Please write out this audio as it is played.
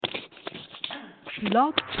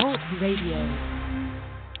Blog Talk Radio.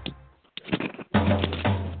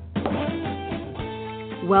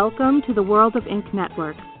 Welcome to the World of Ink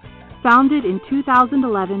Network, founded in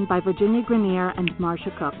 2011 by Virginia Grenier and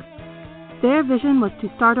Marsha Cook. Their vision was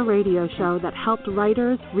to start a radio show that helped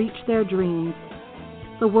writers reach their dreams.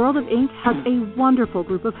 The World of Ink has a wonderful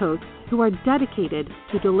group of hosts who are dedicated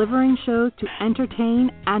to delivering shows to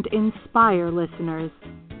entertain and inspire listeners.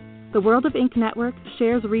 The World of Ink Network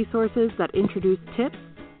shares resources that introduce tips,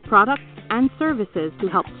 products, and services to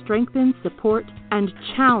help strengthen, support, and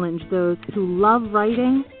challenge those who love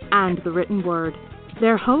writing and the written word.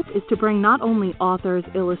 Their hope is to bring not only authors,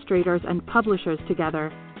 illustrators, and publishers together,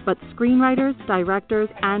 but screenwriters, directors,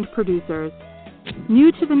 and producers.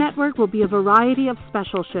 New to the network will be a variety of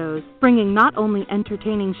special shows, bringing not only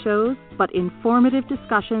entertaining shows, but informative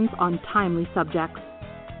discussions on timely subjects.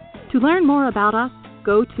 To learn more about us,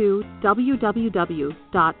 go to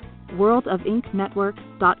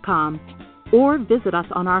www.worldofinknetwork.com or visit us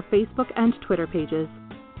on our Facebook and Twitter pages.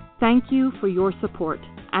 Thank you for your support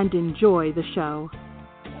and enjoy the show.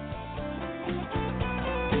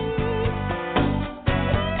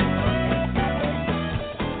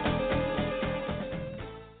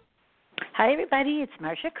 Hi, everybody. It's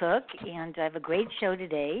Marsha Cook, and I have a great show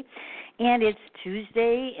today. And it's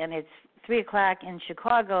Tuesday, and it's 3 o'clock in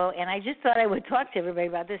Chicago, and I just thought I would talk to everybody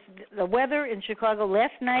about this. The weather in Chicago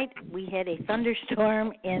last night, we had a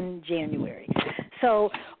thunderstorm in January.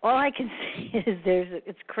 So all I can say is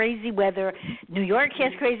it's crazy weather. New York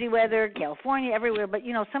has crazy weather, California, everywhere. But,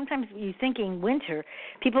 you know, sometimes you're thinking winter,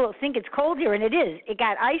 people think it's cold here, and it is. It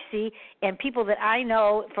got icy, and people that I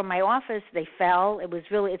know from my office, they fell.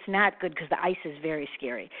 It's not good because the ice is very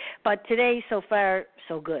scary. But today, so far,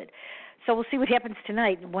 so good. So we'll see what happens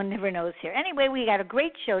tonight. One never knows here. Anyway, we got a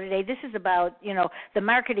great show today. This is about, the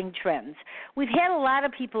marketing trends. We've had a lot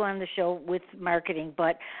of people on the show with marketing,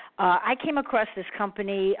 but I came across this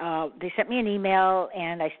company. They sent me an email,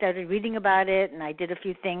 and I started reading about it, and I did a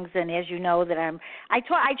few things. And as you know, that I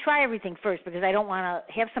try everything first because I don't want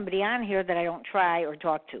to have somebody on here that I don't try or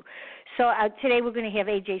talk to. So today we're going to have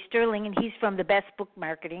A.J. Sterling, and he's from the Best Book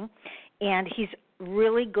Marketing, and he's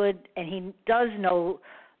really good, and he does know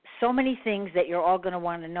so many things that you're all going to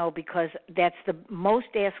want to know because that's the most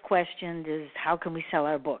asked question is how can we sell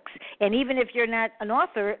our books? And even if you're not an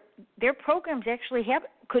author, their programs actually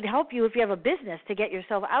could help you if you have a business to get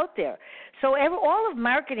yourself out there. So all of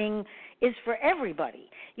marketing is for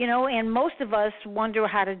everybody, and most of us wonder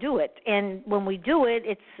how to do it. And when we do it,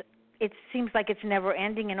 it seems like it's never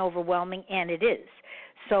ending and overwhelming, and it is.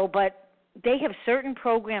 But they have certain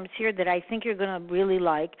programs here that I think you're going to really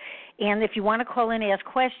like. And if you want to call in and ask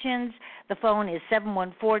questions, the phone is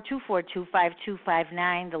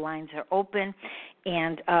 714-242-5259. The lines are open,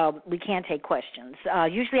 and we can take questions.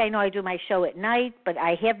 Usually I know I do my show at night, but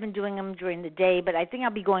I have been doing them during the day. But I think I'll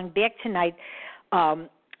be going back tonight.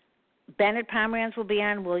 Bennett Pomerantz will be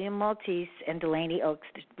on, William Maltese, and Delaney Oaks.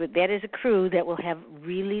 That is a crew that will have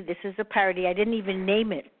this is a party. I didn't even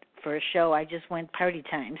name it for a show. I just went party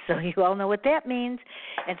time, so you all know what that means.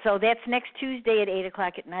 And so that's next Tuesday at 8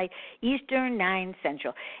 o'clock at night, Eastern, 9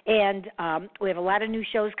 Central. And we have a lot of new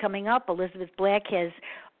shows coming up. Elizabeth Black has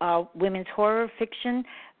women's horror fiction,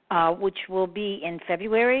 which will be in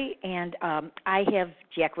February. And I have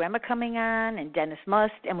Jack Rema coming on and Dennis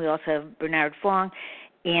Must, and we also have Bernard Fong.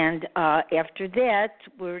 And after that,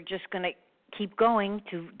 we're just going to keep going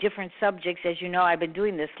to different subjects. As you know, I've been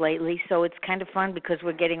doing this lately, so it's kind of fun because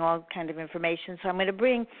we're getting all kind of information. So I'm going to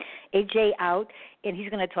bring AJ out, and he's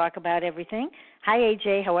going to talk about everything. Hi,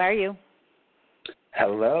 AJ. How are you?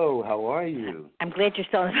 Hello. How are you? I'm glad you're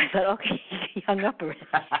still. I thought, okay, he hung up already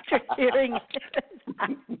after hearing it.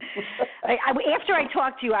 After I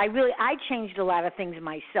talked to you, I changed a lot of things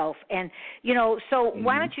myself, and so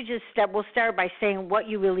why don't you just we'll start by saying what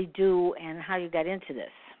you really do and how you got into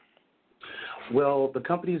this. Well, the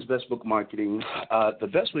company is Best Book Marketing. The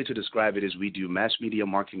best way to describe it is we do mass media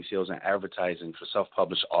marketing, sales, and advertising for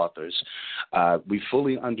self-published authors. We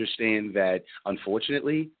fully understand that,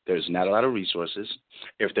 unfortunately, there's not a lot of resources.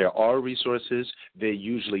 If there are resources, they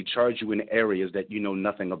usually charge you in areas that you know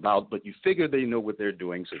nothing about, but you figure they know what they're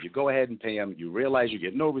doing, so you go ahead and pay them. You realize you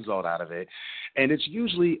get no result out of it, and it's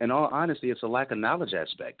usually, in all honesty, it's a lack of knowledge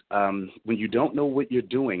aspect. When you don't know what you're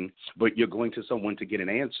doing, but you're going to someone to get an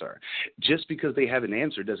answer, just because they have an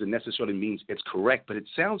answer doesn't necessarily mean it's correct, but it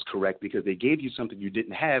sounds correct because they gave you something you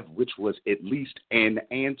didn't have, which was at least an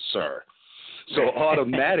answer. So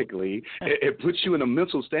automatically, it puts you in a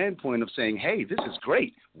mental standpoint of saying, hey, this is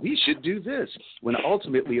great. We should do this, when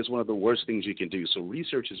ultimately it's one of the worst things you can do. So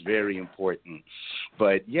research is very important.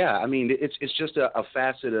 But, yeah, I mean, it's just a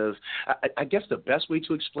facet of, I guess the best way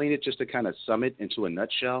to explain it, just to kind of sum it into a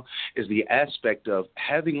nutshell, is the aspect of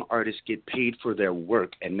having artists get paid for their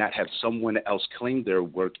work and not have someone else claim their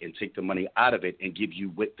work and take the money out of it and give you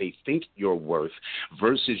what they think you're worth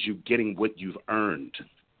versus you getting what you've earned.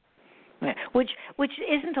 Which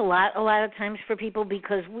isn't a lot of times for people,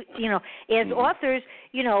 because we, as authors,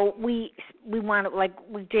 we want to, like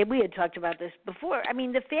we had talked about this before. I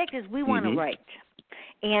mean, the fact is we want to write,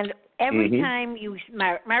 and every time you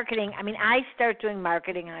marketing, I mean, I start doing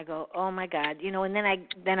marketing and I go, oh my God, and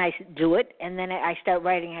then I do it, and then I start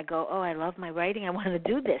writing. I go, oh, I love my writing. I want to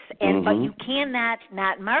do this, and but you cannot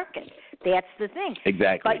not market. That's the thing.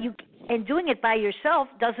 Exactly. And doing it by yourself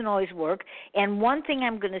doesn't always work. And one thing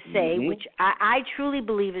I'm going to say, which I truly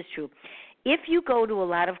believe is true, if you go to a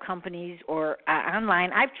lot of companies or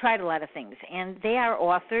online, I've tried a lot of things, and they are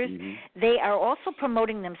authors. They are also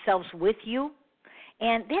promoting themselves with you,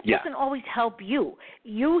 and that doesn't always help you.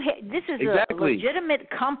 This is a legitimate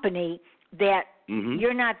company that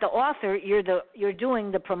you're not the author. You're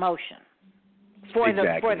doing the promotion for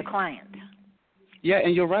the client. Yeah,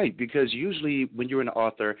 and you're right, because usually when you're an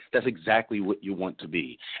author, that's exactly what you want to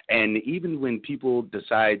be. And even when people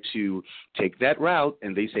decide to take that route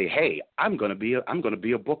and they say, "Hey, I'm going to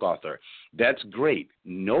be a book author," that's great.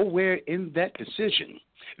 Nowhere in that decision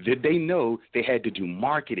did they know they had to do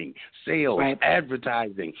marketing, sales,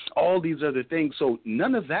 advertising, all these other things. So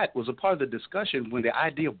none of that was a part of the discussion when the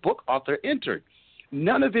idea of book author entered.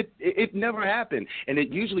 None of it never happened, and it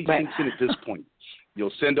usually sinks in at this point.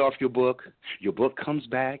 You'll send off your book comes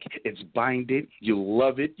back, it's binded, you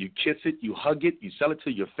love it, you kiss it, you hug it, you sell it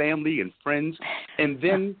to your family and friends, and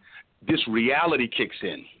then this reality kicks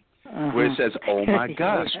in where it says, oh my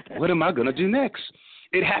gosh, what am I going to do next?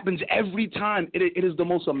 It happens every time. It is the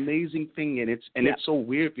most amazing thing, and it's so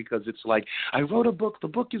weird because it's like, I wrote a book, the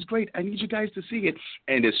book is great, I need you guys to see it,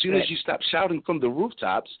 and as soon as you stop shouting from the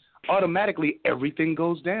rooftops, automatically everything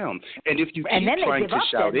goes down. And if you keep trying to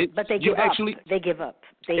shout it, but they give up.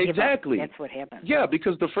 Exactly. That's what happens. Yeah,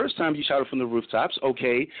 because the first time you shout it from the rooftops,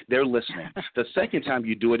 okay, they're listening. The second time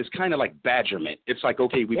you do it, it's kind of like badgerment. It's like,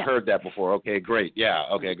 okay, we've heard that before. Okay, great. Yeah,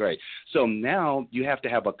 okay, great. So now you have to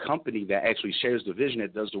have a company that actually shares the vision,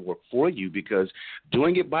 that does the work for you, because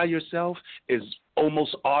doing it by yourself is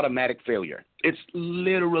almost automatic failure. It's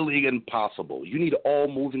literally impossible. You need all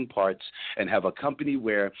moving parts and have a company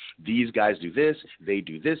where these guys do this, they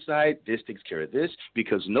do this side, this takes care of this,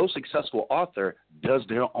 because no successful author does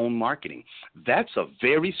their own marketing. That's a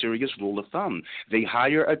very serious rule of thumb. They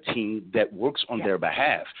hire a team that works on their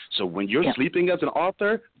behalf. So when you're sleeping as an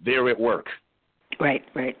author, they're at work. Right.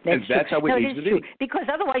 That's how it needs to be. Because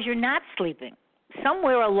otherwise you're not sleeping.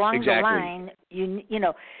 Somewhere along the line, you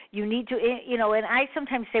need to, and I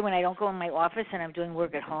sometimes say when I don't go in my office and I'm doing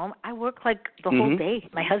work at home, I work like the whole day.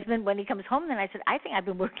 My husband, when he comes home, then I said, I think I've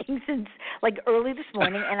been working since like early this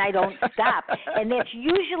morning and I don't stop. And that's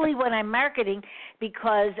usually when I'm marketing,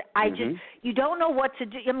 because you don't know what to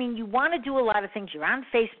do. I mean, you want to do a lot of things. You're on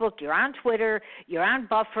Facebook, you're on Twitter, you're on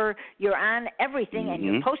Buffer, you're on everything, and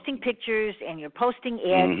you're posting pictures and you're posting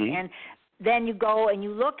ads, and then you go and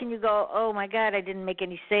you look and you go, oh, my God, I didn't make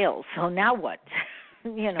any sales. So now what?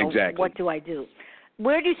 What do I do?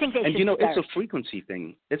 Where do you think they should start? It's a frequency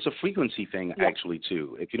thing. It's a frequency thing, actually,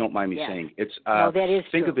 too, if you don't mind me saying. It's that is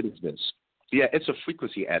think true. of it as this. Yeah, it's a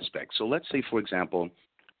frequency aspect. So let's say, for example,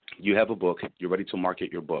 you have a book, you're ready to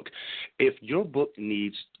market your book. If your book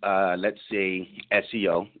needs, let's say,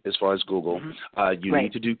 SEO as far as Google, you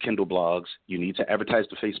need to do Kindle blogs, you need to advertise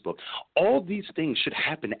to Facebook. All these things should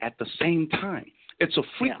happen at the same time. It's a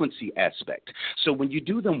frequency aspect. So when you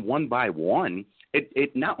do them one by one,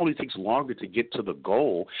 it not only takes longer to get to the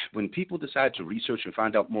goal. When people decide to research and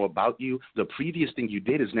find out more about you, the previous thing you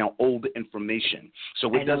did is now old information.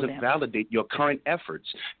 So it doesn't validate your current efforts.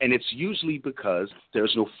 And it's usually because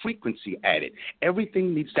there's no frequency added.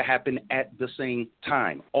 Everything needs to happen at the same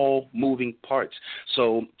time, all moving parts.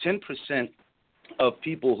 So 10% of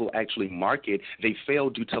people who actually market, they fail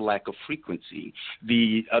due to lack of frequency.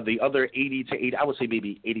 The other 80 to 80, I would say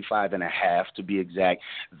maybe 85 and a half to be exact,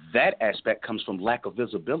 that aspect comes from lack of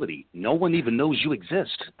visibility. No one even knows you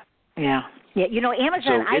exist. Yeah.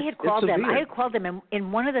 Amazon, I had called them,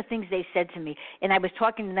 and one of the things they said to me, and I was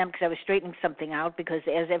talking to them because I was straightening something out, because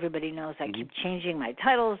as everybody knows, I keep changing my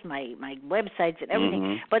titles, my websites and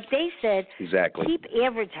everything. But they said, keep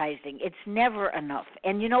advertising. It's never enough.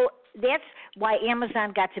 And, that's why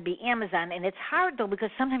Amazon got to be Amazon. And it's hard, though, because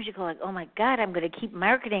sometimes you go like, oh, my God, I'm going to keep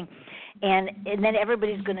marketing, and then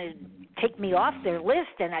everybody's going to take me off their list,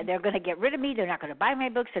 and they're going to get rid of me. They're not going to buy my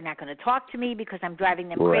books. They're not going to talk to me because I'm driving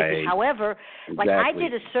them crazy. However, like I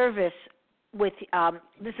did a service with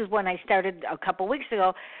this is when I started a couple weeks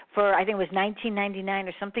ago for, I think it was $19.99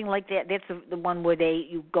 or something like that. That's the one where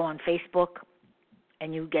you go on Facebook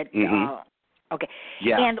and you get okay.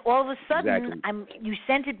 Yeah. And all of a sudden, you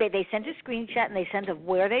sent it. They sent a screenshot and they sent of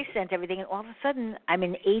where they sent everything. And all of a sudden, I'm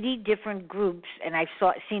in 80 different groups, and I've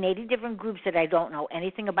seen 80 different groups that I don't know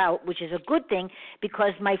anything about, which is a good thing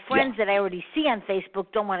because my friends that I already see on Facebook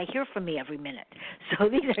don't want to hear from me every minute. So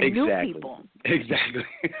these are new people. Exactly.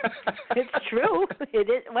 It's true. It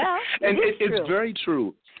is. Well, it's true. It's very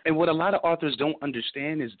true. And what a lot of authors don't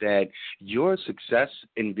understand is that your success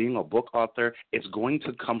in being a book author is going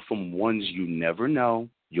to come from ones you never know,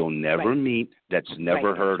 you'll never meet, that's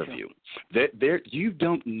never heard of you. You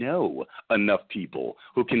don't know enough people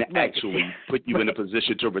who can actually put you in a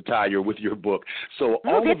position to retire with your book. So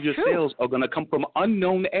all of your sales are going to come from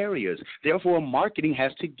unknown areas. Therefore, marketing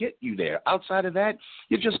has to get you there. Outside of that,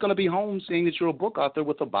 you're just going to be home saying that you're a book author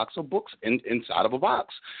with a box of books inside of a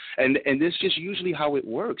box. And it's just usually how it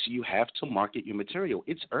works. You have to market your material.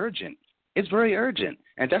 It's urgent. It's very urgent,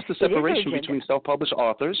 and that's the separation between self-published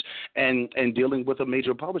authors and dealing with a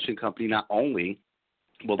major publishing company. Not only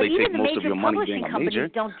will they take most of your money being a major,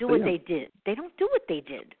 don't do what they did. They don't do what they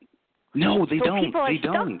did. No, they don't. People are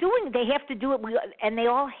stuck doing it. They have to do it, and they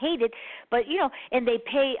all hate it. But and they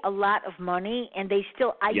pay a lot of money, and they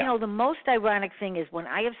still. The most ironic thing is when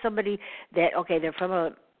I have somebody that they're from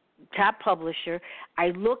a top publisher,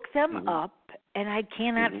 I look them up. And I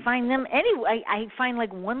cannot find them anyway. I find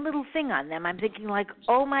like one little thing on them. I'm thinking like,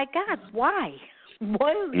 oh my God, why?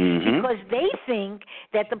 Because they think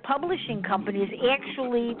that the publishing company is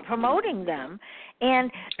actually promoting them, and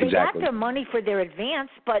they got their money for their advance,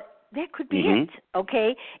 but that could be it,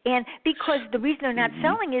 okay? And because the reason they're not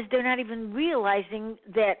selling is they're not even realizing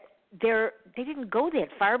that they didn't go that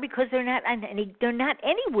far because they're not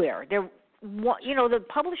anywhere. The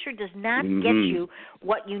publisher does not get you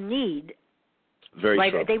what you need.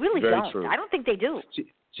 Very true. They really Very don't. True. I don't think they do.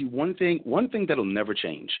 See, one thing that'll never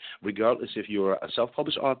change, regardless if you're a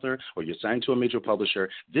self-published author or you're signed to a major publisher,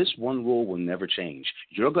 this one rule will never change.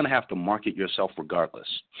 You're going to have to market yourself regardless.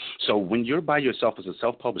 So when you're by yourself as a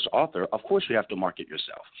self-published author, of course you have to market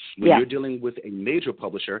yourself. When you're dealing with a major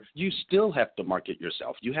publisher, you still have to market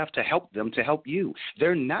yourself. You have to help them to help you.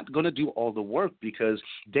 They're not going to do all the work because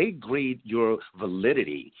they grade your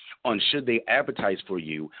validity on should they advertise for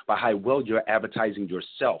you by how well you're advertising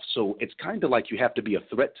yourself. So it's kind of like you have to be a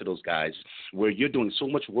threat to those guys where you're doing so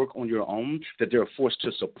much work on your own that they're forced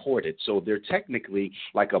to support it. So they're technically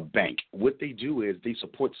like a bank. What they do is they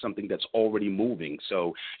support something that's already moving.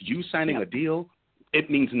 So you signing a deal,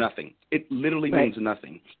 it means nothing. It literally means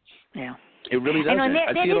nothing. Yeah. It really doesn't.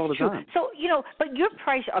 I see it all the time. So, but your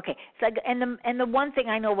price, so, and the one thing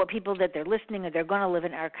I know about people that they're listening or they're going to live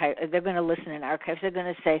in archive, they're going to listen in archives, they're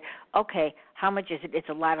going to say, okay, how much is it? It's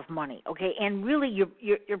a lot of money, okay? And really,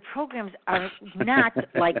 your programs are not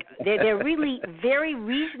like they're really very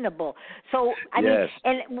reasonable. So I mean,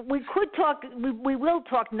 and we could talk, we will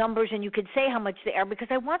talk numbers, and you could say how much they are because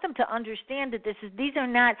I want them to understand that these are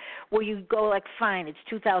not where you go like, fine, it's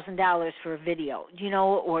 $2,000 for a video,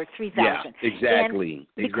 or $3,000. Yeah, exactly.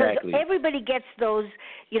 Because everybody gets those,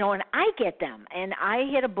 and I get them. And I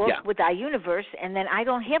had a book with iUniverse, and then I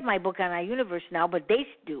don't have my book on iUniverse now, but they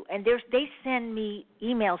do, and they send me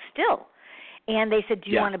emails still. And they said,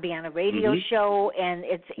 do you want to be on a radio show? And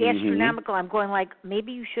it's astronomical. I'm going like,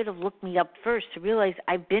 maybe you should have looked me up first to realize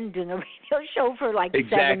I've been doing a radio show for like 7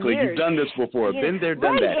 years. Exactly. You've done this before. Been there,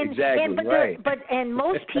 done that. And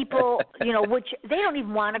most people, which they don't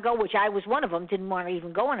even want to go, which I was one of them, didn't want to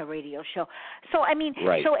even go on a radio show. So, I mean,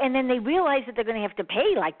 and then they realize that they're going to have to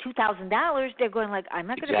pay like $2,000. They're going like, I'm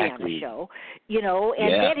not going to be on the show,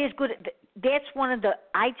 and that is good. That's one of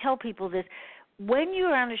I tell people this. When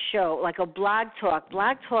you're on a show like a blog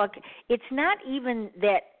talk, it's not even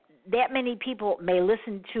that many people may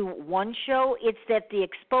listen to one show. It's that the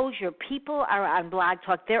exposure, people are on Blog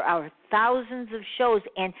Talk. There are thousands of shows,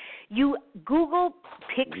 and Google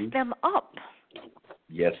picks them up.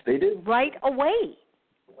 Yes, they do. Right away.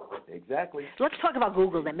 Exactly. Let's talk about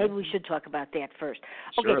Google then. Maybe we should talk about that first.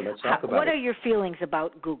 Sure, okay, let's talk about what are your feelings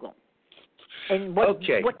about Google? And what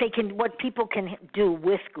people can do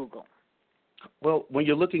with Google? Well, when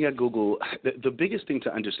you're looking at Google, the biggest thing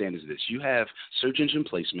to understand is this. You have search engine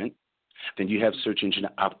placement, then you have search engine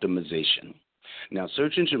optimization. Now,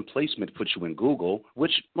 search engine placement puts you in Google,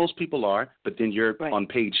 which most people are, but then you're on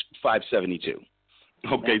page 572.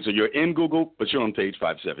 Okay, so you're in Google, but you're on page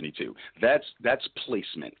 572. That's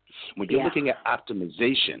placement. When you're looking at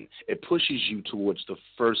optimization, it pushes you towards the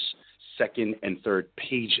first, second, and third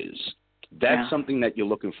pages. That's something that you're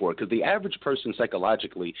looking for, because the average person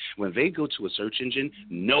psychologically, when they go to a search engine,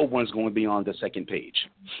 no one's going to be on the second page.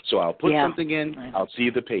 So I'll put something in, I'll see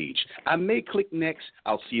the page. I may click next,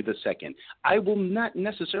 I'll see the second. I will not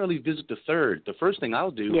necessarily visit the third. The first thing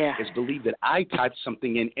I'll do is believe that I typed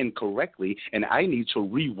something in incorrectly and I need to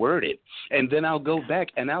reword it. And then I'll go back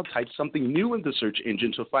and I'll type something new in the search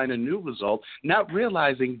engine to find a new result, not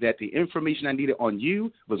realizing that the information I needed on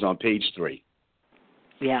you was on page 3.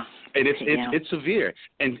 Yeah. And it's severe.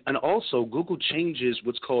 And also, Google changes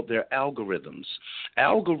what's called their algorithms.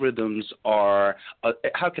 Algorithms are,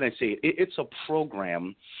 how can I say it? It's a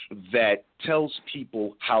program that tells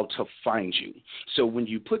people how to find you. So when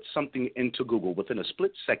you put something into Google, within a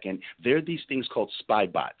split second, there are these things called spy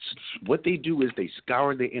bots. What they do is they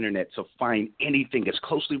scour the internet to find anything that's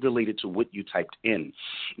closely related to what you typed in.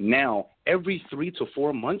 Now, every 3 to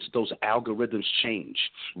 4 months, those algorithms change,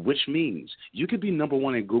 which means you could be number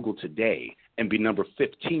 1 in Google today and be number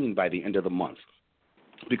 15 by the end of the month.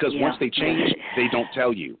 Because once they change, they don't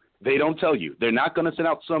tell you. They don't tell you. They're not going to send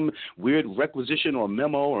out some weird requisition or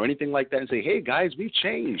memo or anything like that and say, hey, guys, we've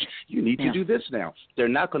changed. You need to do this now. They're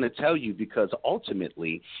not going to tell you, because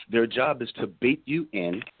ultimately their job is to bait you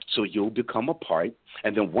in so you'll become a part.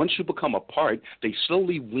 And then once you become a part, they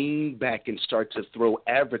slowly wean back and start to throw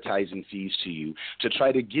advertising fees to you to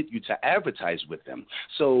try to get you to advertise with them.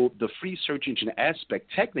 So the free search engine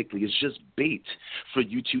aspect technically is just bait for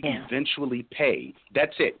you to eventually pay.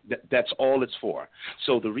 That's it. That's all it's for.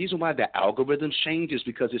 So the reason why the algorithms change is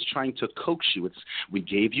because it's trying to coax you. We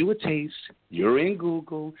gave you a taste. You're in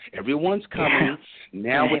Google. Everyone's coming.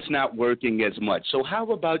 Now it's not working as much. So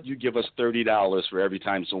how about you give us $30 for every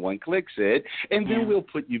time someone clicks it, and then we'll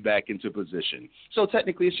put you back into position. So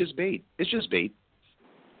technically it's just bait. It's just bait.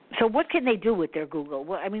 So what can they do with their Google?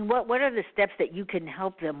 What are the steps that you can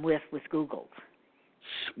help them with Google?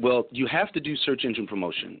 Well, you have to do search engine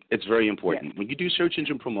promotion. It's very important. When you do search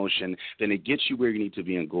engine promotion, then it gets you where you need to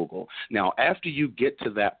be in Google. Now, after you get to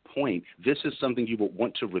that point, this is something you will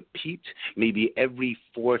want to repeat maybe every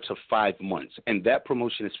 4 to 5 months, and that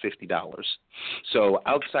promotion is $50. So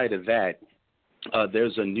outside of that,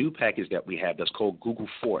 there's a new package that we have that's called Google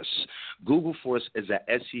Force. Google Force is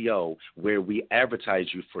an SEO where we advertise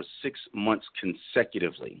you for 6 months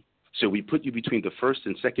consecutively. So we put you between the first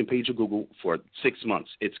and second page of Google for 6 months.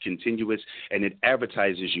 It's continuous, and it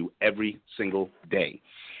advertises you every single day.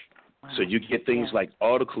 Wow. So you get things like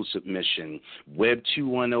article submission, Web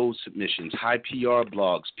 2.0 submissions, high PR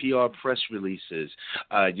blogs, PR press releases.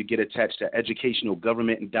 You get attached to educational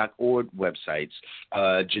government and .org websites,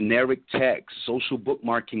 generic text, social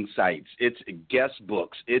bookmarking sites. It's guest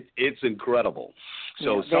books. It's incredible.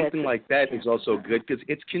 So something like that is also good because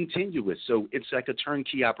it's continuous. So it's like a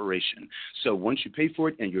turnkey operation. So once you pay for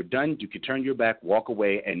it and you're done, you can turn your back, walk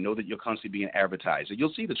away, and know that you're constantly being advertised. And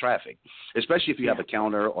you'll see the traffic, especially if you have a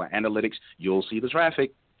counter or analytics. You'll see the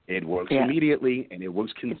traffic. It works immediately, and it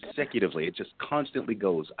works consecutively. It just constantly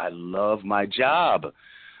goes. I love my job.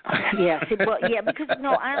 Because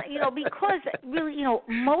really,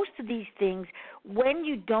 most of these things, when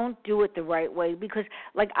you don't do it the right way, because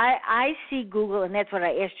like I see Google, and that's what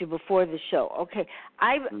I asked you before the show. Okay,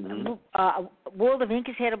 World of Ink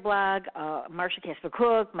has had a blog, Marsha, Casper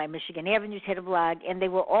Cook, my Michigan Avenues had a blog, and they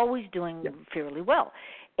were always doing fairly well.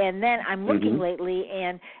 And then I'm looking lately,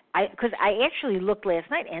 and because I actually looked last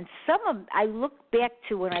night, and I looked back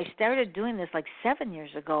to when I started doing this like 7 years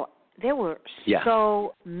ago. There were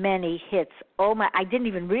so many hits. Oh my! I didn't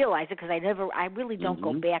even realize it because I really don't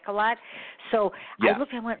go back a lot. So I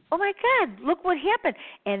looked and went, oh my God, look what happened.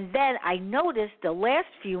 And then I noticed the last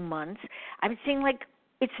few months, I'm seeing like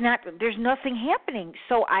there's nothing happening.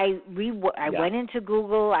 So I went into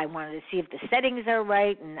Google. I wanted to see if the settings are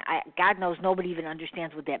right, and God knows nobody even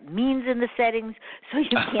understands what that means in the settings, so you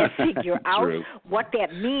can't figure out what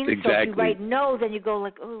that means. Exactly. So if you write no, then you go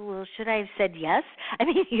like, oh, well, should I have said yes? I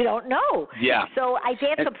mean, you don't know. Yeah. So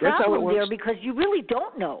that's a problem there because you really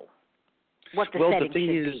don't know what the settings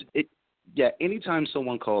should be. Yeah, anytime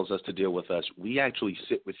someone calls us to deal with us, we actually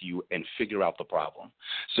sit with you and figure out the problem.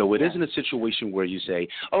 So it isn't a situation where you say,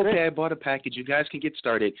 okay, I bought a package, you guys can get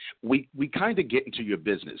started. We kind of get into your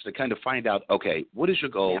business to kind of find out, okay, what is your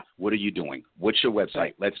goal? Yeah. What are you doing? What's your website?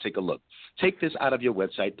 Right. Let's take a look. Take this out of your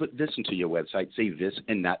website, put this into your website, say this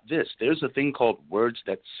and not this. There's a thing called words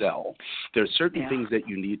that sell. There's certain things that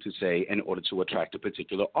you need to say in order to attract a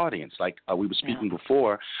particular audience. Like we were speaking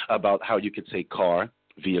before about how you could say car,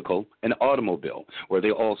 vehicle, and automobile, where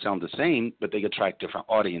they all sound the same, but they attract different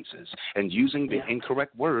audiences. And using the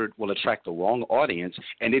incorrect word will attract the wrong audience,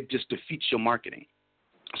 and it just defeats your marketing.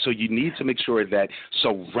 So you need to make sure that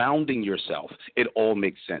surrounding yourself, it all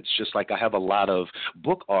makes sense. Just like I have a lot of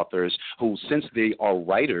book authors who, since they are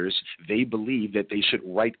writers, they believe that they should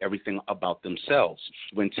write everything about themselves,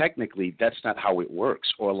 when technically that's not how it works.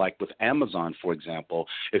 Or like with Amazon, for example,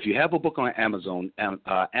 if you have a book on Amazon,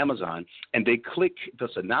 and they click the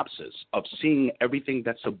synopsis of seeing everything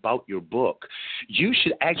that's about your book, you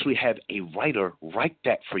should actually have a writer write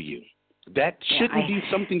that for you. That shouldn't be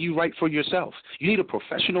something you write for yourself. You need a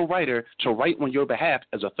professional writer to write on your behalf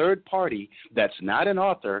as a third party that's not an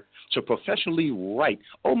author, to professionally write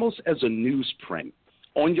almost as a newsprint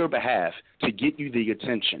on your behalf to get you the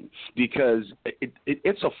attention, because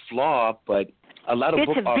it's a flaw, but a lot of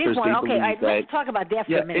book authors, they believe that. Let's talk about that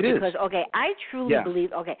for a minute, because, I truly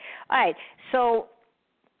believe, all right, so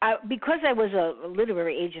because I was a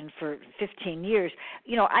literary agent for 15 years,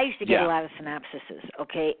 I used to get a lot of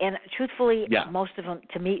synopsises, and truthfully, most of them,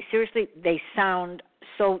 to me, seriously, they sound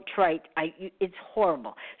so trite. It's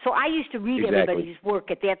horrible. So I used to read everybody's work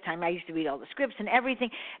at that time. I used to read all the scripts and everything,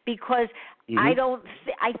 because I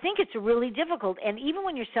think it's really difficult. And even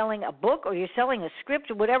when you're selling a book or you're selling a script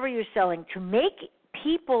or whatever you're selling, to make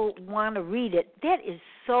people want to read it, that is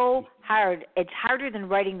so hard. It's harder than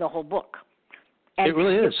writing the whole book. And it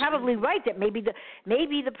really is. You're probably right that maybe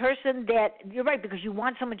the person that you're right, because you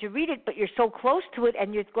want someone to read it, but you're so close to it,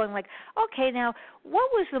 and you're going like, okay, now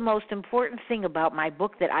what was the most important thing about my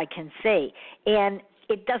book that I can say? And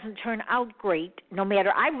it doesn't turn out great. No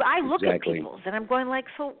matter I look at people's, and I'm going like,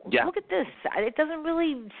 so look at this. It doesn't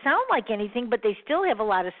really sound like anything, but they still have a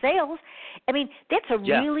lot of sales. I mean, that's a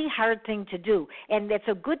really hard thing to do, and that's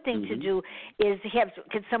a good thing to do. Is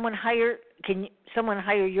can someone hire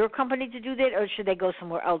your company to do that, or should they go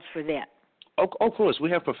somewhere else for that? Of course,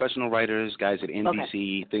 we have professional writers, guys at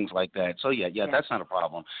NBC, things like that. So, that's not a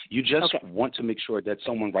problem. You just want to make sure that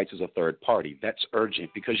someone writes as a third party. That's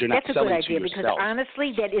urgent, because you're not selling to yourself. That's a good idea, because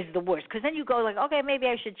honestly, that is the worst. Because then you go like, okay, maybe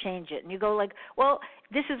I should change it. And you go like, well,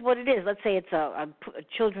 this is what it is. Let's say it's a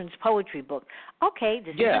children's poetry book. Okay,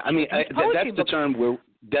 this is a children's poetry book.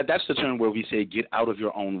 That's the term where we say get out of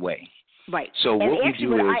your own way. Right. So and what actually,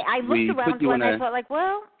 we do is I looked around and I thought, like,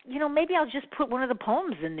 well, maybe I'll just put one of the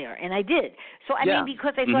poems in there, and I did. So I mean,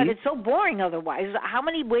 because I thought it's so boring otherwise. How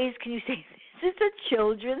many ways can you say this is a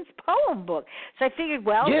children's poem book? So I figured,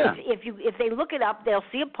 well, if they look it up, they'll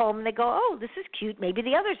see a poem and they go, oh, this is cute. Maybe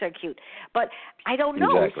the others are cute, but I don't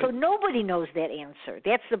know. So nobody knows that answer.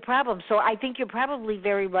 That's the problem. So I think you're probably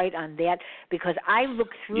very right on that, because I look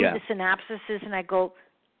through the synopsises and I go,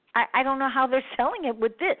 I don't know how they're selling it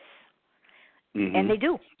with this. And they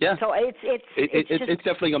do. Yeah. So it's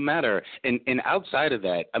definitely a matter. And outside of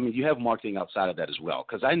that, I mean, you have marketing outside of that as well.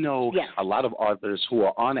 Because I know a lot of authors who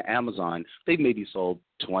are on Amazon, they've maybe sold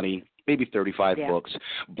 20, maybe 35 books,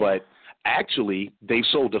 but actually they've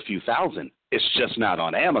sold a few thousand. It's just not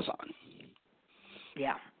on Amazon.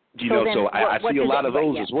 Yeah. So I see a lot of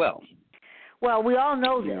those as well. Well, we all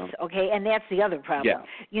know this, and that's the other problem.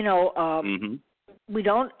 Yeah. We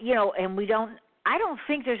don't, I don't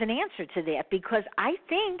think there's an answer to that, because I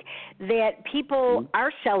think that people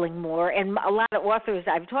are selling more, and a lot of authors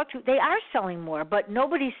I've talked to, they are selling more, but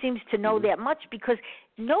nobody seems to know that much, because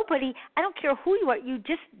nobody, I don't care who you are, you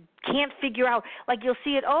just can't figure out. Like, you'll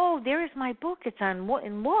see it, oh, there's my book, it's in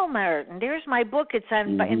Walmart, and there's my book, it's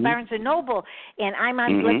on in Barnes & Noble, and I'm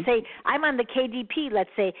on, let's say, I'm on the KDP, let's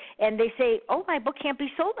say, and they say, oh, my book can't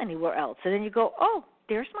be sold anywhere else. And then you go, oh,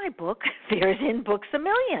 there's my book. There's in Books A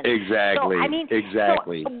Million. Exactly. So, I mean,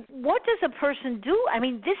 exactly. So what does a person do? I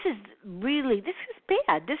mean, this is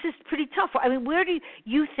bad. This is pretty tough. I mean, where do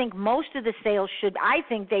you think most of the sales should? I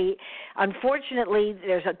think unfortunately,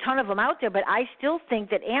 there's a ton of them out there, but I still think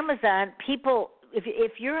that Amazon, people,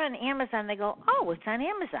 if you're on Amazon, they go, oh, it's on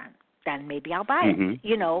Amazon. Then maybe I'll buy it,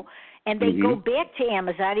 and they go back to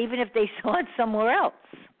Amazon even if they saw it somewhere else.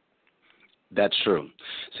 That's true.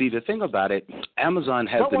 See, the thing about it, Amazon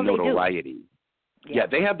has the notoriety. Yeah,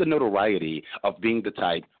 they have the notoriety of being the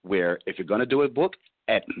type where if you're going to do a book,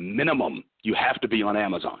 at minimum, you have to be on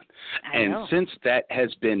Amazon. And know. since that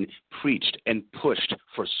has been preached and pushed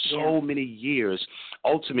for so many years,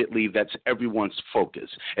 ultimately that's everyone's focus.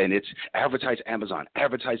 And it's advertise Amazon.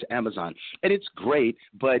 And it's great,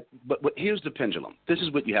 but here's the pendulum. This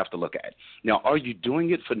is what you have to look at. Now, are you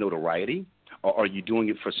doing it for notoriety or are you doing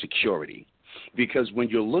it for security? Because when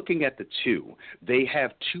you're looking at the two, they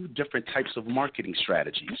have two different types of marketing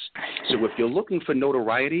strategies. So if you're looking for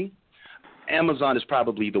notoriety, Amazon is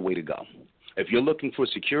probably the way to go. If you're looking for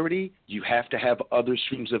security, you have to have other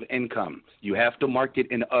streams of income. You have to market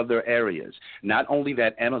in other areas. Not only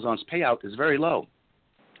that, Amazon's payout is very low.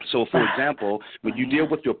 So, for example, when you deal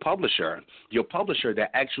with your publisher that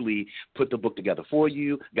actually put the book together for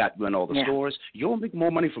you, got you in all the stores, you'll make more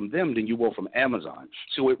money from them than you will from Amazon.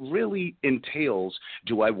 So it really entails,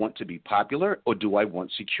 do I want to be popular or do I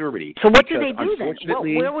want security? So what do they do then?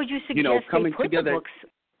 Where would you suggest coming they put together, the books?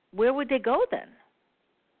 Where would they go then?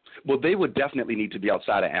 Well, they would definitely need to be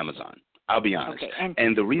outside of Amazon. I'll be honest. Okay,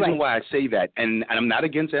 and the reason why I say that, and I'm not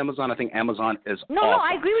against Amazon. I think Amazon is awesome. No,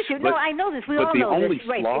 I agree with you. No, I know this. We all know this.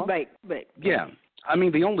 Right. Yeah. I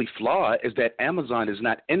mean, the only flaw is that Amazon is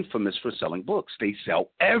not infamous for selling books. They sell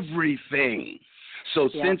everything. So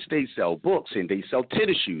since they sell books and they sell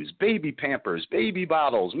tennis shoes, baby Pampers, baby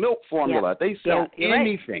bottles, milk formula, they sell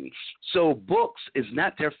anything. Right. So books is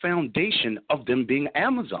not their foundation of them being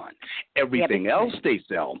Amazon. Everything else they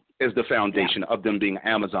sell is the foundation of them being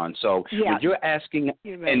Amazon. So when you're asking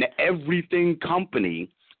an everything company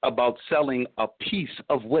about selling a piece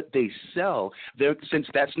of what they sell, since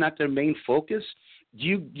that's not their main focus,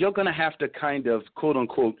 you're going to have to kind of, quote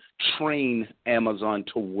unquote, train Amazon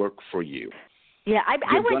to work for you. Yeah,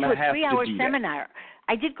 I went to a 3-hour seminar.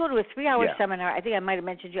 I did go to a 3-hour seminar. I think I might have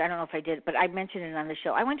mentioned you. I don't know if I did, but I mentioned it on the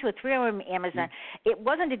show. I went to a 3-hour Amazon. It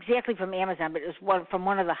wasn't exactly from Amazon, but it was from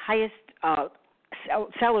one of the highest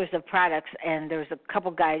sellers of products, and there was a couple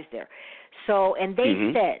guys there. So, and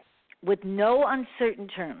they said, with no uncertain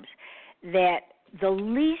terms, that the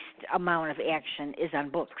least amount of action is on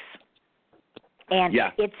books. And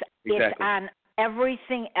it's on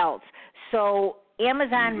everything else. So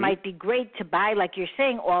Amazon might be great to buy, like you're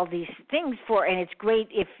saying, all these things for, and it's great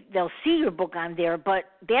if they'll see your book on there, but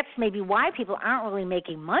that's maybe why people aren't really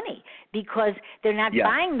making money, because they're not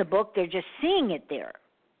buying the book, they're just seeing it there.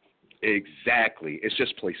 Exactly. It's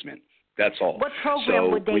just placement. That's all. What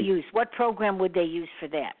program would they use? What program would they use for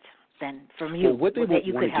that, then, from you? Well, what they would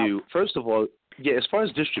want to do, first of all, as far as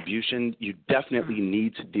distribution, you definitely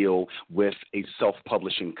need to deal with a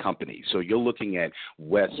self-publishing company. So you're looking at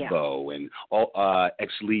Westbow and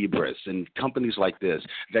Ex Libris and companies like this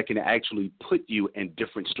that can actually put you in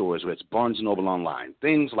different stores, whether it's Barnes & Noble online,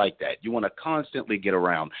 things like that. You want to constantly get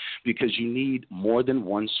around because you need more than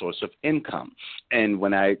one source of income. And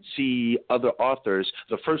when I see other authors,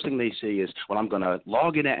 the first thing they say is, well, I'm going to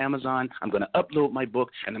log into Amazon, I'm going to upload my book,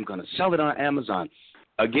 and I'm going to sell it on Amazon.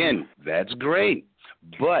 Again, that's great,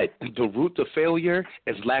 but the root to failure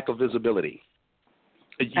is lack of visibility.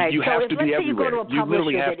 You have to be everywhere. You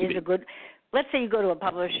literally have to be. Let's say you go to a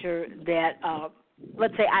publisher that,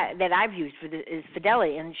 that I've used is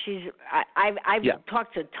Fidelity, and I've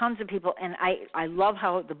talked to tons of people, and I love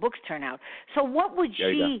how the books turn out. So what would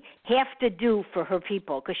she have to do for her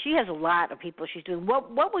people? Because she has a lot of people she's doing.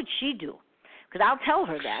 What would she do? Because I'll tell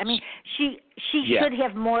her that. I mean, she should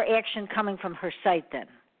have more action coming from her site then.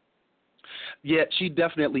 Yeah, she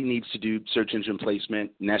definitely needs to do search engine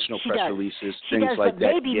placement, national press releases, things like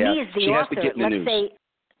that. Maybe me as the author, has to get in the news. Say,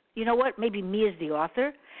 you know what, maybe me as the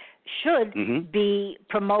author should be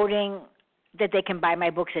promoting that they can buy my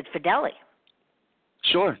books at Fidelity.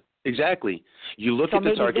 Sure, exactly. You look at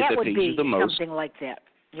the target that pays you the most. Something like that.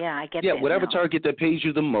 Yeah, I get that. Yeah, whatever now. Target that pays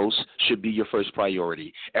you the most should be your first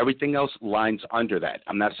priority. Everything else lines under that.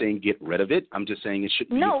 I'm not saying get rid of it. I'm just saying it should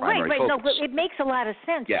be your primary focus. No, but it makes a lot of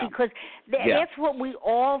sense because that's what we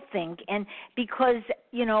all think, and because,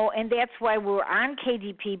 and that's why we're on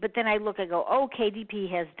KDP, but then I go, KDP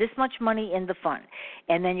has this much money in the fund.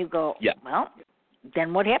 And then you go, well,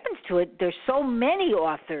 then what happens to it? There's so many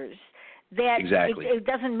authors that it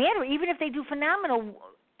doesn't matter. Even if they do phenomenal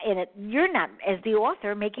in it, you're not, as the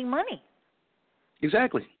author, making money.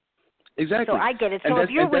 Exactly. So I get it. So if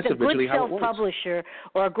you're with a good self-publisher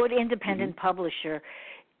or a good independent publisher,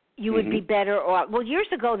 you would be better off. Well, years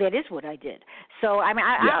ago, that is what I did. So, I mean,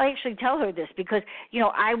 I'll actually tell her this because,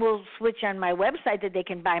 I will switch on my website that they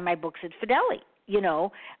can buy my books at Fidelity,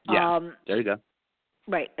 there you go.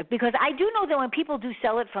 Right. Because I do know that when people do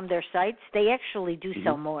sell it from their sites, they actually do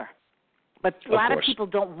sell more. But a lot of people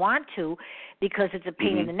don't want to because it's a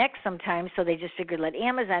pain in the neck sometimes, so they just figure let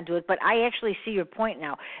Amazon do it. But I actually see your point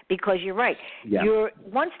now because you're right. Yeah.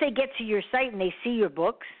 Once they get to your site and they see your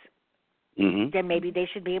books, then maybe they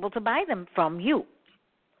should be able to buy them from you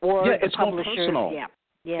or the it's publishers. More personal. Yeah.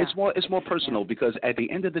 It's more personal because at the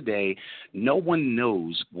end of the day, no one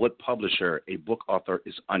knows what publisher a book author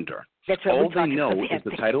is under. That's what all they know is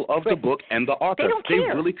the title of the book and the author. They don't care.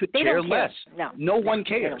 They really could care less. No one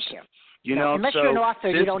cares. They don't care. You know, unless so you're an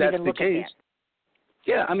author, you don't even look at that.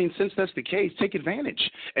 Yeah, I mean, since that's the case, take advantage.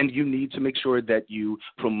 And you need to make sure that you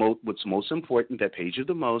promote what's most important, that pays you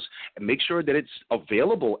the most, and make sure that it's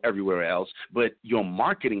available everywhere else. But your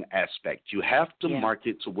marketing aspect, you have to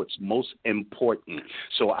market to what's most important.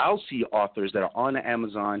 So I'll see authors that are on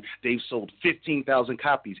Amazon, they've sold 15,000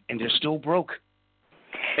 copies, and they're still broke.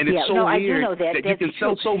 And it's so weird I do know that you can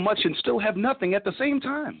sell so much and still have nothing at the same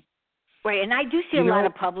time. Right, and I do see a lot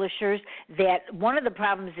of publishers that one of the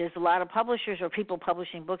problems is a lot of publishers or people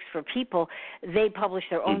publishing books for people, they publish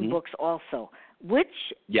their own books also, which,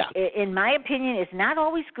 in my opinion, is not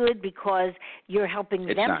always good because you're helping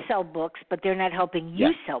them sell books, but they're not helping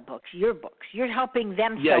you sell books, your books. You're helping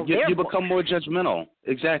them sell their books. You become more judgmental.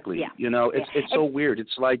 Exactly. Yeah. You know, it's so weird.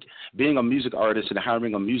 It's like being a music artist and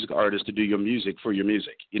hiring a music artist to do your music for your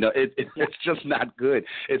music. You know, it's just not good.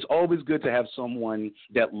 It's always good to have someone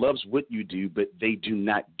that loves what you do, but they do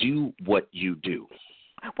not do what you do.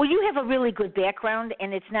 Well, you have a really good background,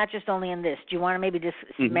 and it's not just only in this. Do you want to maybe just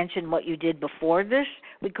mention what you did before this?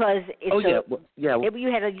 Because it's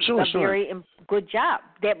you had a very good job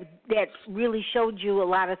that really showed you a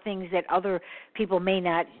lot of things that other people may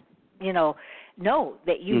not, know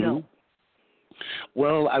that you know.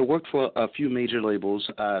 Well, I worked for a few major labels.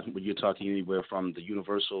 You're talking anywhere from the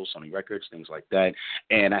Universal, Sony Records, things like that,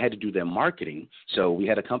 and I had to do their marketing. So we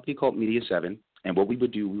had a company called Media 7. And what we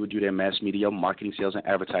would do their mass media, marketing, sales, and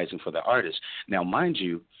advertising for the artists. Now, mind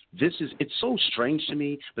you, it's so strange to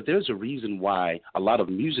me, but there's a reason why a lot of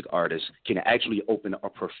music artists can actually open a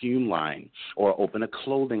perfume line or open a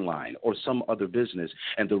clothing line or some other business.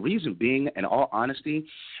 And the reason being, in all honesty,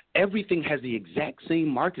 everything has the exact same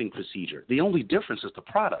marketing procedure. The only difference is the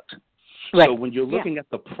product. Right. So when you're looking at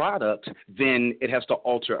the product, then it has to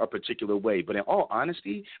alter a particular way. But in all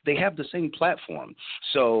honesty, they have the same platform.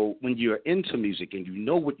 So when you're into music and you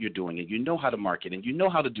know what you're doing and you know how to market and you know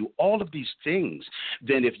how to do all of these things,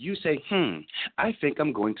 then if you say, I think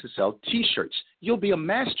I'm going to sell T-shirts, you'll be a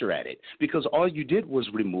master at it because all you did was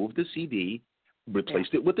remove the CD,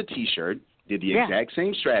 replaced it with a T-shirt, did the exact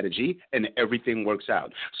same strategy, and everything works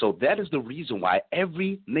out. So that is the reason why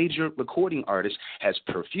every major recording artist has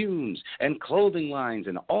perfumes and clothing lines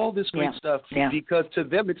and all this great stuff because to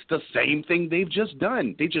them it's the same thing they've just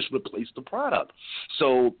done. They just replaced the product.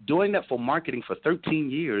 So doing that for marketing for 13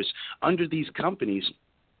 years under these companies,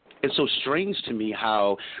 it's so strange to me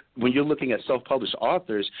how when you're looking at self-published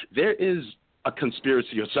authors, there is a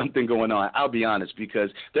conspiracy or something going on, I'll be honest, because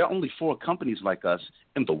there are only 4 companies like us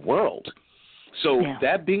in the world. So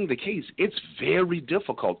that being the case, it's very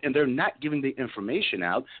difficult, and they're not giving the information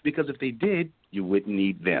out because if they did, you wouldn't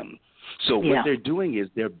need them. So what they're doing is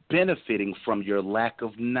they're benefiting from your lack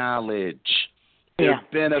of knowledge. They're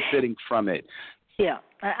benefiting from it. Yeah.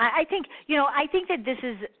 I think, I think that this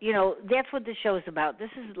is, that's what the show is about.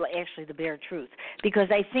 This is actually the bare truth because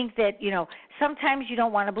I think that, sometimes you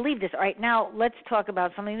don't want to believe this. All right, now let's talk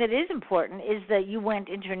about something that is important is that you went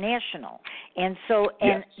international. And so,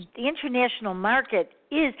 the international market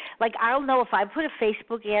is, like, I'll know if I put a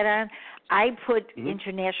Facebook ad on, I put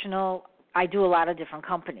international, I do a lot of different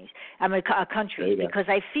companies. I mean, countries because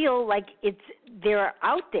I feel like they're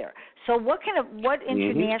out there. So what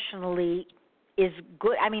internationally is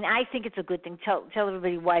good? I mean, I think it's a good thing. Tell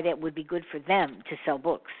everybody why that would be good for them to sell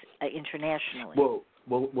books internationally.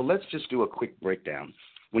 Well, let's just do a quick breakdown.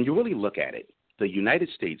 When you really look at it, the United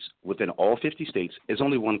States, within all 50 states, is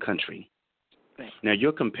only one country. Right. Now,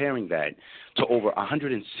 you're comparing that to over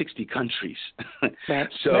 160 countries. Right.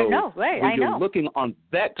 So when you're looking on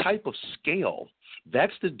that type of scale,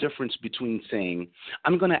 that's the difference between saying,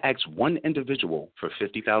 I'm going to ask one individual for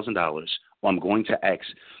 $50,000 or I'm going to ask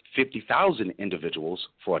 50,000 individuals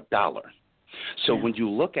for $1. So when you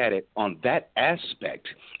look at it on that aspect,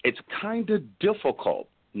 it's kind of difficult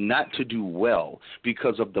not to do well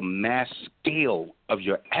because of the mass scale of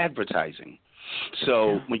your advertising.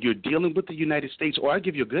 So when you're dealing with the United States, or I'll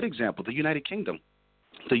give you a good example, the United Kingdom.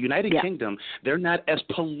 The United Kingdom, they're not as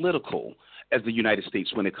political as the United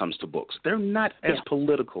States when it comes to books. They're not as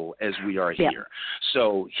political as we are here.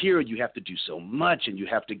 So here you have to do so much, and you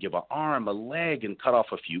have to give an arm, a leg, and cut off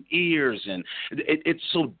a few ears, and it's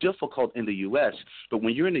so difficult in the U.S. But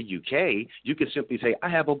when you're in the U.K., you can simply say, I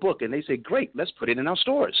have a book, and they say, great, let's put it in our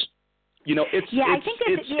stores. You know, it's I think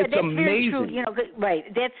that's amazing. Very true. You know, right?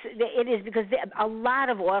 It is because a lot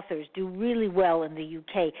of authors do really well in the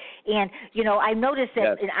UK, and you know, I noticed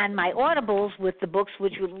that on my Audibles with the books,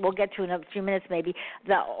 which we'll get to in a few minutes, maybe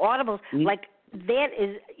the Audibles, like that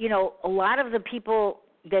is, you know, a lot of the people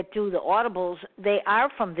that do the Audibles, they are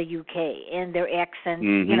from the UK, and their accents,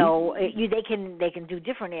 you know, they can do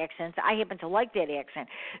different accents. I happen to like that accent,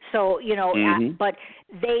 so you know, but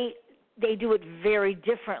they do it very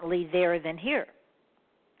differently there than here.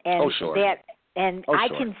 And I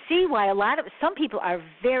can see why some people are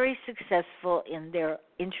very successful in their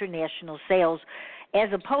international sales as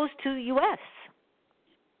opposed to U.S.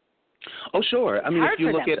 Oh, sure. I mean, if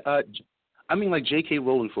you look at like J.K.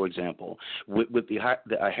 Rowling, for example, with the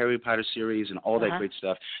Harry Potter series and all that great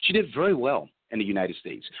stuff, she did very well in the United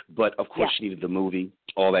States. But, of course, she needed the movie,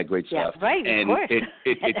 all that great stuff. Right, and of course.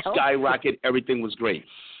 it skyrocketed. Everything was great.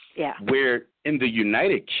 Yeah. Where in the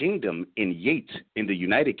United Kingdom, in the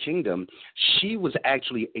United Kingdom, she was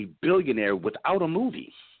actually a billionaire without a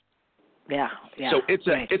movie. Yeah. So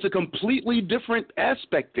it's a completely different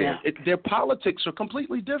aspect there. Yeah. Their politics are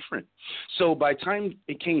completely different. So by the time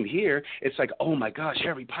it came here, it's like, oh my gosh,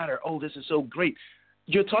 Harry Potter, oh, this is so great.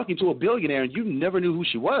 You're talking to a billionaire and you never knew who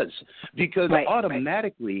she was because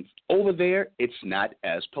automatically over there it's not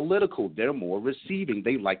as political. They're more receiving.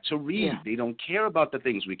 They like to read. Yeah. They don't care about the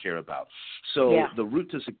things we care about. So the route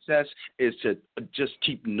to success is to just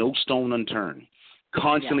keep no stone unturned.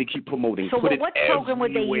 Constantly keep promoting. So put what it program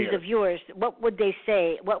would they everywhere. use of yours? What would they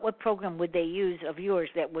say? What program would they use of yours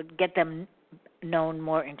that would get them known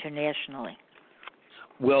more internationally?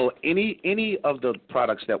 Well, any of the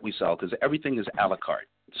products that we sell, because everything is a la carte.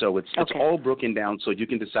 So it's all broken down so you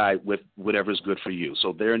can decide with whatever's good for you.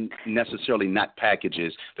 So they're necessarily not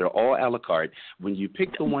packages. They're all a la carte. When you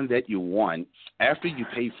pick the one that you want, after you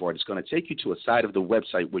pay for it, it's going to take you to a side of the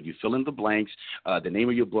website where you fill in the blanks, the name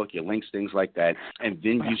of your book, your links, things like that, and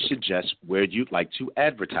then you suggest where you'd like to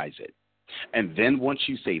advertise it. And then once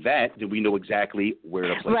you say that, then we know exactly where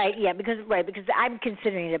to place it. Because I'm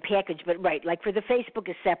considering it a package, but like for the Facebook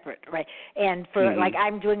is separate, right? And for like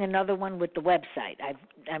I'm doing another one with the website.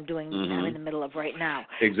 I'm doing I'm in the middle of right now.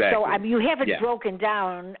 Exactly. So you have it broken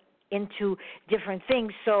down into different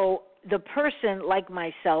things, so the person like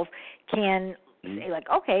myself can say like,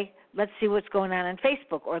 okay, let's see what's going on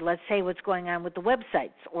Facebook, or let's say what's going on with the websites,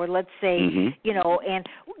 or let's say, you know, and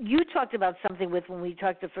you talked about something when we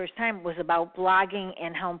talked the first time was about blogging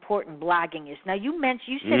and how important blogging is. Now, you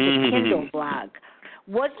said the Kindle blog.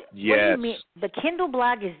 What do you mean? The Kindle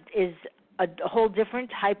blog is a whole different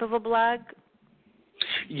type of a blog?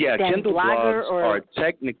 Yeah, Kindle blogs are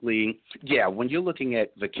technically, when you're looking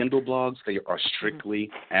at the Kindle blogs, they are strictly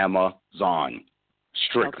Amazon.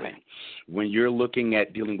 Strictly. Okay. When you're looking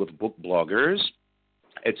at dealing with book bloggers,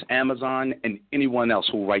 it's Amazon and anyone else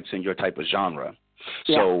who writes in your type of genre.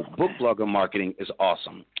 So book blogger marketing is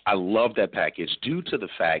awesome. I love that package due to the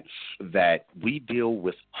fact that we deal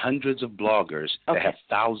with hundreds of bloggers that have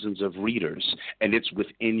thousands of readers, and it's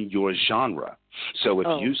within your genre. So if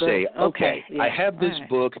you say, I have this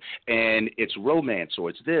book and it's romance or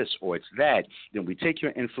it's this or it's that, then we take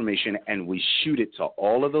your information and we shoot it to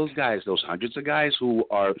all of those guys, those hundreds of guys who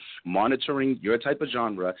are monitoring your type of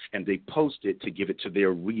genre, and they post it to give it to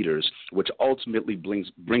their readers, which ultimately brings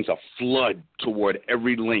a flood toward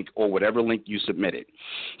every link or whatever link you submitted.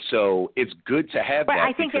 So it's good to have that.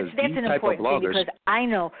 I think that's an important thing because I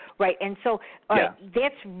know, and so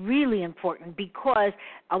that's really important because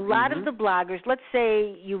a lot of the bloggers, let's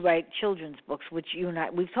say you write children's books, which you and I,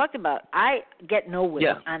 we've talked about. I get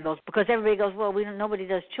nowhere on those because everybody goes, well, nobody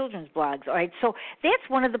does children's blogs, all right? So that's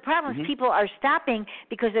one of the problems. People are stopping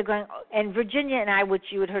because they're going, and Virginia and I, which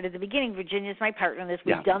you had heard at the beginning, Virginia's my partner in this.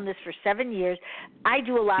 We've done this for 7 years. I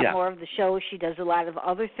do a lot more of the show. She does a lot of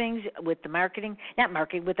other things with the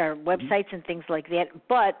with our websites and things like that.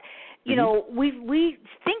 But, you know, we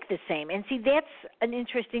think the same. And see, that's an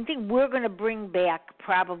interesting thing. We're going to bring back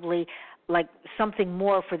probably like something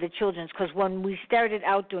more for the children's, because when we started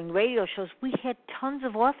out doing radio shows, we had tons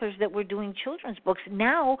of authors that were doing children's books.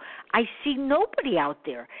 Now I see nobody out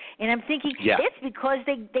there, and I'm thinking that's because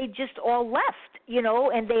they just all left, you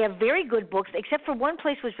know, and they have very good books, except for one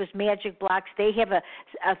place which was Magic Blocks. They have a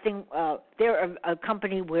thing. They're a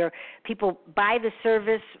company where people buy the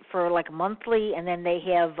service for like monthly, and then they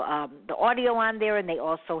have the audio on there, and they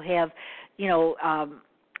also have, you know,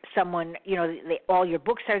 someone, all your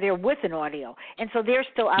books are there with an audio, and so they're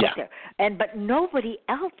still out there. But nobody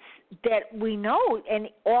else that we know, and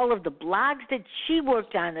all of the blogs that she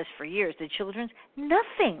worked on this for years, the children's,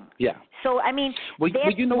 nothing. Yeah. So I mean,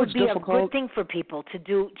 that would be difficult? a good thing for people to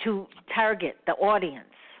do, to target the audience.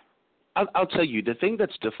 I'll tell you, the thing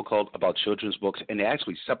that's difficult about children's books, and it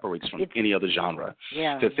actually separates from any other genre,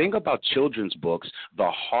 the thing about children's books,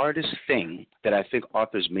 the hardest thing that I think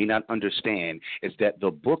authors may not understand is that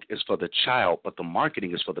the book is for the child, but the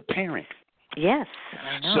marketing is for the parent. Yes,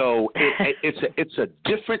 I know. So it's a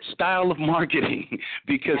different style of marketing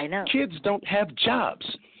because kids don't have jobs.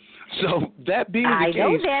 So that being the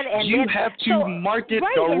case, you have to market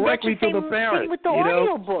directly to the parent. Same with the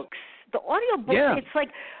audiobooks. The audiobooks, it's like,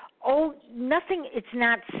 nothing, it's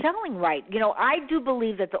not selling right. I do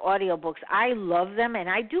believe that the audiobooks, I love them, and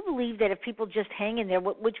I do believe that if people just hang in there,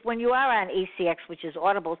 which when you are on ACX, which is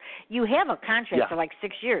Audible, you have a contract for like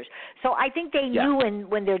 6 years. So I think they knew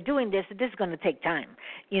when they're doing this, that this is going to take time,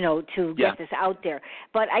 to get this out there.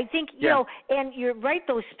 But I think, and you're right,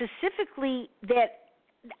 though, specifically that,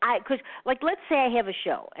 because, let's say I have a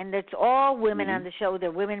show, and it's all women on the show.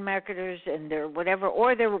 They're women marketers, and they're whatever,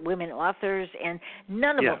 or they're women authors, and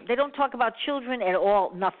none of them. They don't talk about children at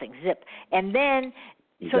all, nothing, zip. And then,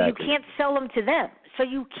 so you can't sell them to them. So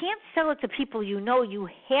you can't sell it to people you know. You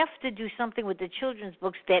have to do something with the children's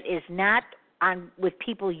books that is not with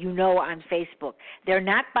people on Facebook. They're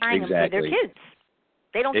not buying them for their kids.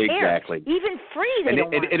 They don't care. Even free, they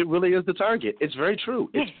don't want. And it really is the target. It's very true.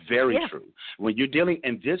 It's very true. When you're dealing,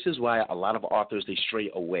 and this is why a lot of authors, they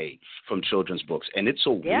stray away from children's books. And it's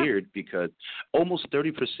so weird because almost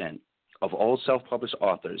 30% of all self-published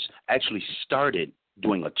authors actually started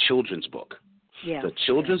doing a children's book. Yeah. The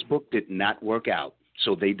children's book did not work out.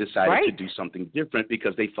 So they decided to do something different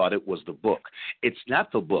because they thought it was the book. It's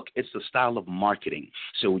not the book. It's the style of marketing.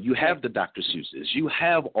 So you have the Dr. Seuss's. You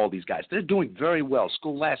have all these guys. They're doing very well.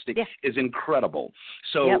 Scholastic is incredible.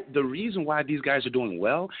 So the reason why these guys are doing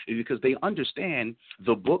well is because they understand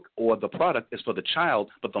the book or the product is for the child,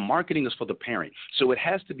 but the marketing is for the parent. So it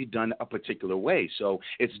has to be done a particular way. So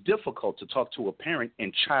it's difficult to talk to a parent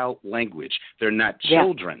in child language. They're not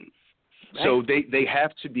children. Right. So they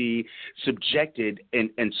have to be subjected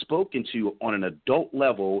and spoken to on an adult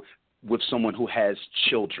level with someone who has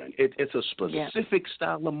children. It's a specific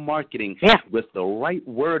style of marketing with the right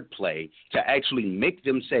wordplay to actually make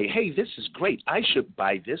them say, hey, this is great. I should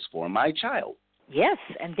buy this for my child. Yes,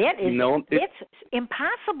 and that is it's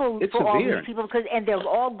impossible for all these people and they're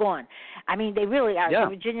all gone. I mean, they really are. So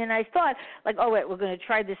Virginia and I thought, wait, we're going to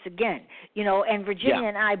try this again. And Virginia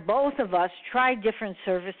and I, both of us, tried different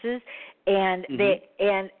services, and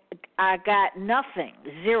I got nothing,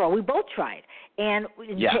 zero. We both tried. And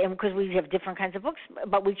because we have different kinds of books,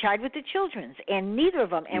 but we tried with the children's, and neither of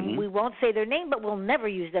them, and we won't say their name, but we'll never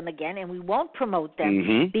use them again, and we won't promote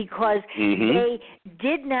them because they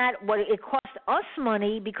did not, it cost us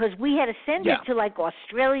money because we had to send it to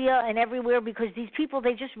Australia and everywhere because these people,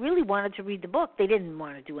 they just really wanted to read the book. They didn't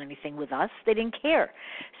want to do anything with us. They didn't care.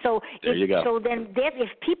 So so then if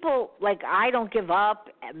people, I don't give up,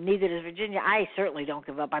 neither does Virginia. I certainly don't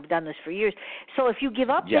give up. I've done this for years. So if you give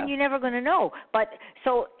up, then you're never going to know. But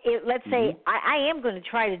so let's say I am going to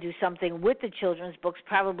try to do something with the children's books,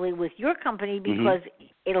 probably with your company, because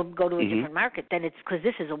it'll go to a different market. Then it's because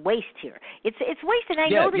this is a waste here. It's waste, and I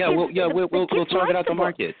know the kids. We'll target out the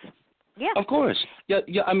market. Yeah, of course.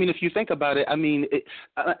 Yeah. I mean, if you think about it, I mean,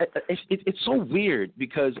 it's so weird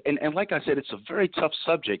because, and like I said, it's a very tough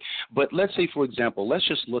subject. But let's say, for example, let's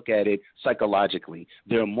just look at it psychologically.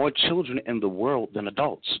 There are more children in the world than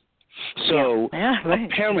adults. So a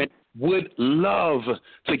parent would love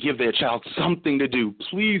to give their child something to do.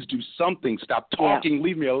 Please do something. Stop talking.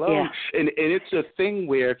 Leave me alone. And it's a thing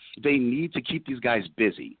where they need to keep these guys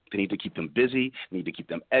busy. They need to keep them busy. They need to keep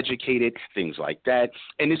them educated. Things like that.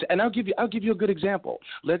 And I'll give you a good example.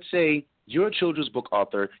 Let's say you're a children's book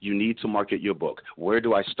author. You need to market your book. Where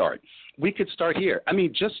do I start? We could start here. I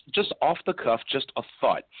mean, just off the cuff, just a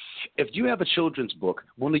thought. If you have a children's book,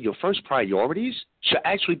 one of your first priorities should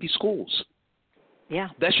actually be schools. Yeah.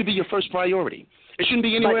 That should be your first priority. It shouldn't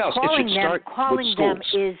be anywhere else. It should start with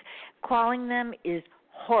schools. Calling them is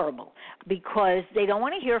horrible because they don't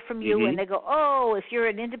want to hear from you and they go, oh, if you're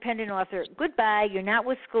an independent author, goodbye, you're not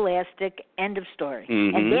with Scholastic, end of story.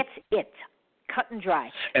 And that's it. cut and dry.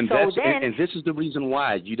 And so and this is the reason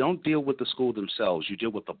why you don't deal with the school themselves. You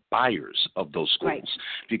deal with the buyers of those schools, right.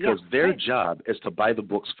 because their job is to buy the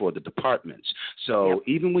books for the departments. So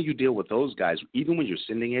even when you deal with those guys, even when you're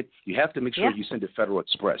sending it, you have to make sure you send it Federal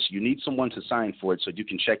Express. You need someone to sign for it so you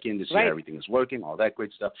can check in to see how everything is working, all that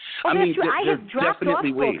great stuff. Well, I mean, I have dropped off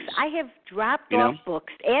ways. books. I have dropped off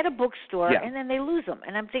books at a bookstore, and then they lose them.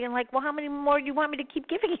 And I'm thinking, like, well, how many more do you want me to keep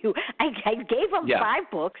giving you? I gave them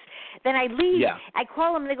 5 books. Then I leave. I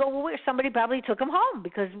call them, and they go, well, somebody probably took them home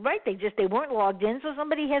because, they weren't logged in, so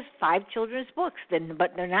somebody has 5 children's books,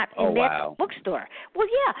 but they're not in that bookstore. Well,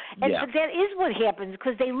 but that is what happens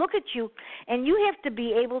because they look at you, and you have to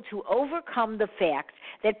be able to overcome the fact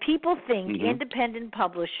that people think independent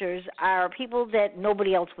publishers are people that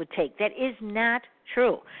nobody else would take. That is not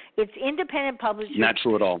true. It's independent publishers. Not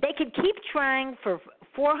true at all. They can keep trying for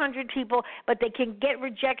 400 people, but they can get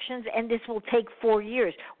rejections, and this will take 4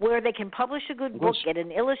 years, where they can publish a good book, get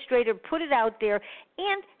an illustrator, put it out there,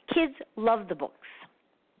 and kids love the books.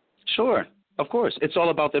 Sure. Of course. It's all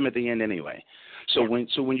about them at the end anyway. So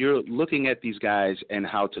when you're looking at these guys and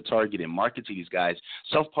how to target and market to these guys,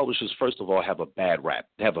 self-publishers, first of all, have a bad rap.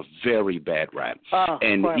 They have a very bad rap.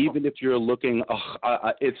 And horrible. Even if you're looking,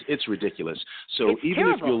 it's ridiculous. So it's even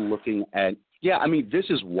terrible. If you're looking at, this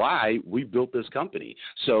is why we built this company.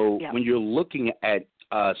 So when you're looking at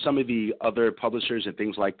some of the other publishers and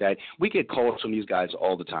things like that, we get calls from these guys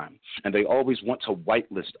all the time. And they always want to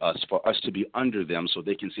whitelist us for us to be under them so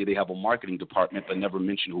they can say they have a marketing department but never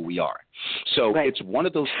mention who we are. So it's one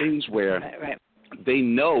of those things where they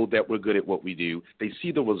know that we're good at what we do. They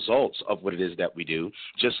see the results of what it is that we do.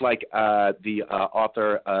 Just like the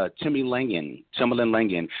author Timmy Langan.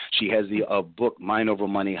 She has the book Mind Over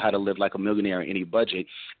Money: How to Live Like a Millionaire in Any Budget,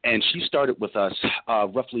 and she started with us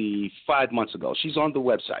roughly 5 months ago. She's on the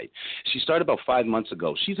website. She started about 5 months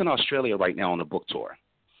ago. She's in Australia right now on a book tour.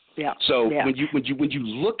 So when you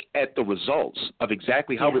look at the results of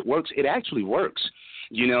exactly how it works, it actually works.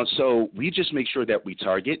 So we just make sure that we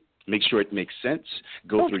target. Make sure it makes sense.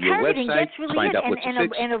 Go through your website, find out what to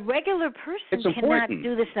fix. And a regular person cannot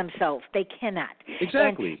do this themselves. They cannot.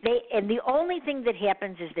 Exactly. And the only thing that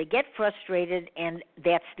happens is they get frustrated, and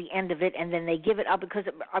that's the end of it, and then they give it up because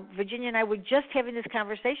Virginia and I were just having this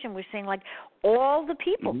conversation. We're saying, like, all the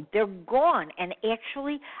people, they're gone. And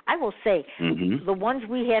actually, I will say, the ones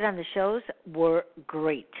we had on the shows were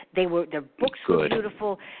great. Their books were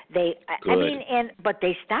beautiful. But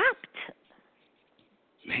they stopped.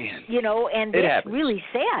 Man, and that's really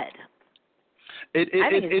sad.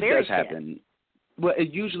 It does happen. Well,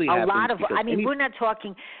 it usually happens. A lot of, we're not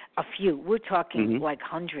talking a few. We're talking like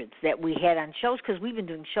hundreds that we had on shows because we've been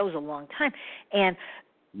doing shows a long time. And,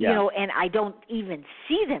 and I don't even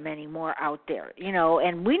see them anymore out there,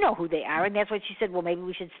 and we know who they are. And that's why she said, well, maybe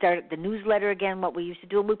we should start the newsletter again, what we used to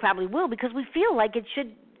do. And we probably will because we feel like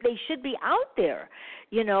they should be out there,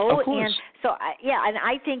 Of course. And so, and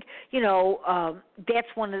I think, that's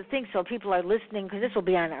one of the things. So people are listening because this will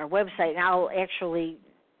be on our website, and I'll actually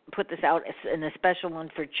put this out in a special one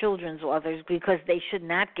for children's authors because they should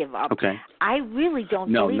not give up. Okay. I really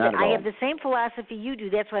don't believe not it. at all. I have the same philosophy you do.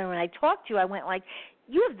 That's why when I talked to you, I went like,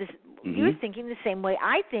 you have this. You're thinking the same way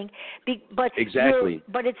I think, but exactly.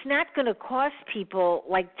 But it's not going to cost people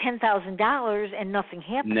like $10,000 and nothing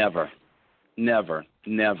happens.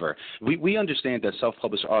 Never. We understand that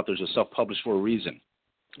self-published authors are self-published for a reason.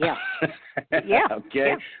 Yeah. Okay.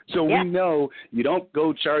 Yeah. So we know you don't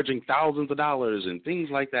go charging thousands of dollars and things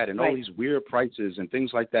like that and all these weird prices and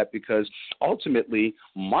things like that because ultimately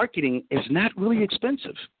marketing is not really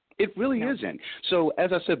expensive. It really isn't. So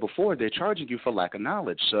as I said before, they're charging you for lack of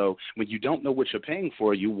knowledge. So when you don't know what you're paying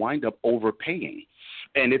for, you wind up overpaying.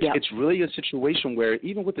 And it's really a situation where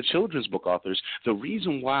even with the children's book authors, the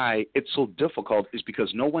reason why it's so difficult is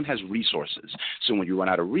because no one has resources. So when you run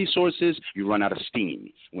out of resources, you run out of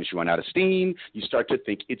steam. Once you run out of steam, you start to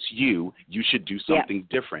think it's you should do something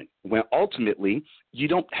different. When ultimately, you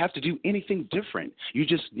don't have to do anything different. You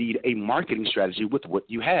just need a marketing strategy with what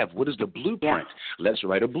you have. What is the blueprint? Let's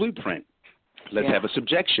write a blueprint. Let's have a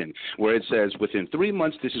subjection where it says within 3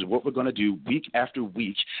 months, this is what we're going to do week after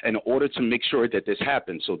week in order to make sure that this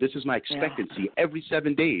happens. So this is my expectancy every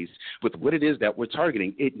 7 days with what it is that we're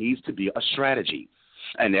targeting. It needs to be a strategy.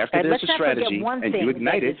 And after there's a strategy and you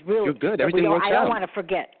ignite it, you're good. Everything works out. I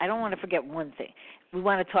don't want to forget one thing. We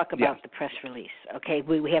want to talk about the press release, okay?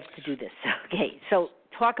 We have to do this. Okay, so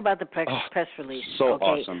talk about the press release. So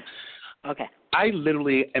awesome. Okay. I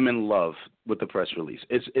literally am in love with the press release.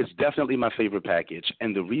 It's definitely my favorite package,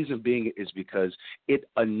 and the reason being is because it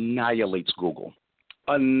annihilates Google.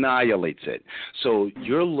 Annihilates it. So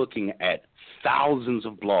you're looking at thousands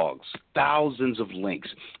of blogs, thousands of links,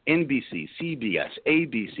 NBC, CBS,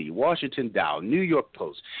 ABC, Washington Dow, New York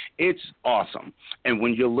Post. It's awesome. And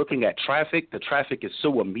when you're looking at traffic, the traffic is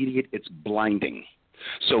so immediate, it's blinding.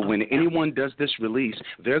 So when anyone does this release,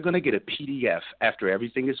 they're going to get a PDF after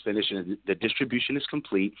everything is finished and the distribution is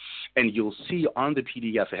complete, and you'll see on the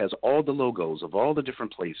PDF it has all the logos of all the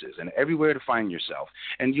different places and everywhere to find yourself,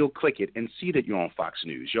 and you'll click it and see that you're on Fox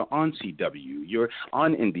News, you're on CW, you're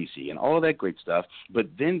on NBC, and all that great stuff. But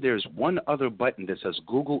then there's one other button that says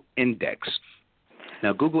Google Index.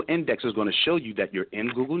 Now, Google Index is going to show you that you're in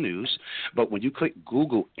Google News, but when you click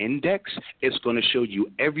Google Index, it's going to show you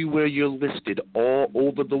everywhere you're listed all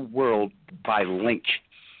over the world by link.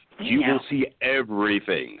 You will see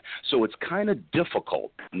everything. So it's kind of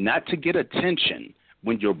difficult not to get attention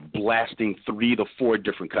when you're blasting 3 to 4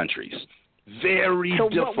 different countries. Very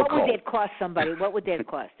difficult. So what would that cost somebody? What would that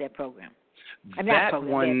cost, that program?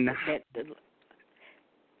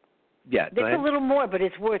 Yeah, it's a little more, but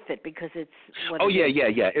it's worth it because it's.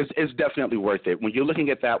 It's definitely worth it. When you're looking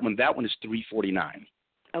at that one is $349.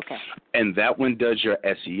 Okay. And that one does your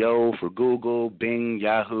SEO for Google, Bing,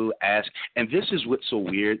 Yahoo, Ask. And this is what's so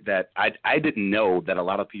weird that I didn't know that a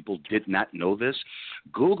lot of people did not know this.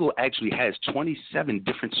 Google actually has 27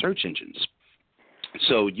 different search engines.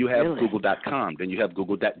 So you have Google.com, then you have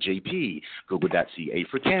Google.jp, Google.ca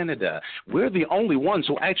for Canada. We're the only ones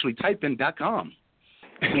who actually type in .com.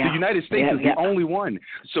 Yeah. The United States is the only one.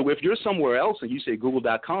 So if you're somewhere else and you say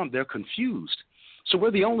Google.com, they're confused. So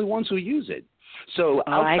we're the only ones who use it. So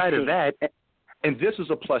outside of that, and this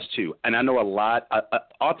is a plus too, and I know a lot,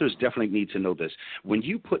 authors definitely need to know this. When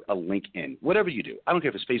you put a link in, whatever you do, I don't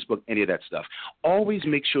care if it's Facebook, any of that stuff, always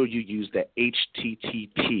make sure you use the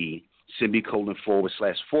HTTP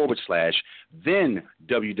 // then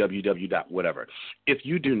www. If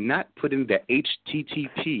you do not put in the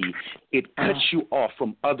HTTP, it cuts you off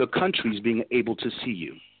from other countries being able to see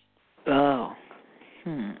you. Oh.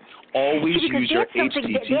 Always use your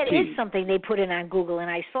HTTP. That is something they put in on Google, and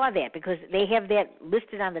I saw that because they have that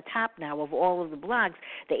listed on the top now of all of the blogs,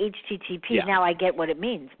 the HTTP. Yeah. Now I get what it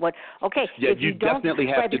means. If you definitely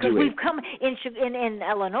have to do it. Because we've come in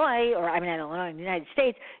Illinois, in the United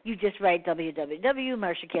States, you just write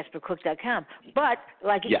www.marshacaspercook.com. But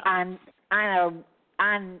on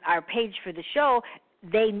our page for the show,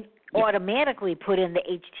 they automatically put in the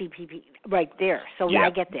HTTP right there. So I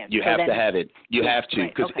get that. You have to have it. You have to,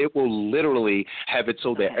 because it will literally have it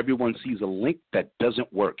so that everyone sees a link that doesn't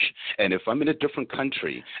work. And if I'm in a different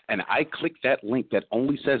country and I click that link that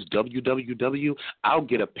only says www, I'll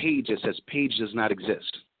get a page that says page does not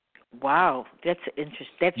exist. Wow, that's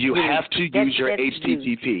interesting. You have to use your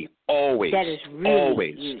HTTP. Huge. Always. That is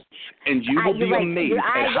really huge. And you will be amazed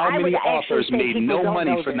at how many authors made no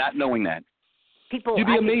money for not knowing that. You'd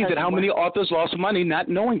be amazed at how many authors lost money not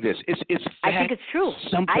knowing this. It's I think it's true.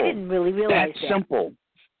 Simple. I didn't really realize that. Simple.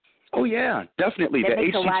 Oh, yeah, definitely. The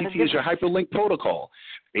HTTP is your hyperlink protocol.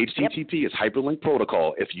 HTTP is hyperlink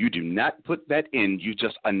protocol. If you do not put that in, you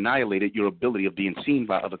just annihilated your ability of being seen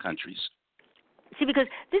by other countries. See, because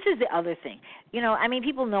this is the other thing.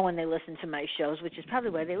 People know when they listen to my shows, which is probably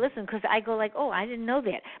why they listen, because I go like, I didn't know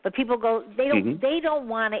that. But people go, they don't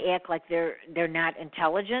want to act like they're not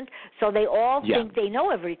intelligent, so they all think they know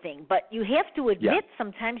everything. But you have to admit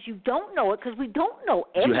sometimes you don't know it because we don't know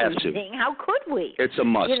everything. You have to. How could we? It's a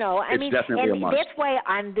must. It's definitely a must. That's why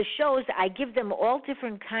on the shows I give them all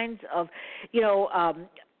different kinds of,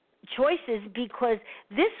 choices, because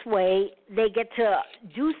this way they get to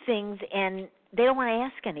do things and they don't want to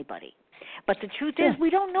ask anybody. But the truth is, we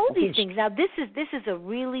don't know these things. Now, this is a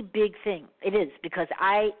really big thing. It is, because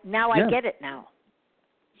I get it now.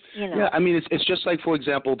 Yeah, it's just like, for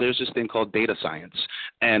example, there's this thing called data science,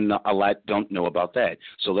 and a lot don't know about that.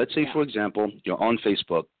 So let's say, for example, you're on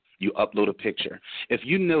Facebook. You upload a picture. If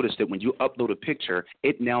you notice that when you upload a picture,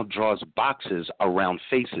 it now draws boxes around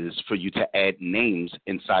faces for you to add names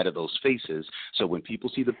inside of those faces. So when people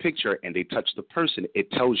see the picture and they touch the person,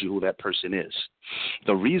 it tells you who that person is.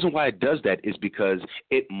 The reason why it does that is because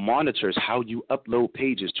it monitors how you upload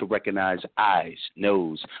pages to recognize eyes,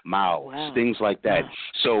 nose, mouths, things like that.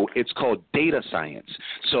 So it's called data science.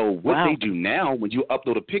 So what they do now, when you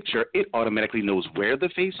upload a picture, it automatically knows where the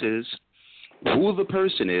face is, who the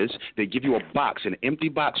person is. They give you a box, an empty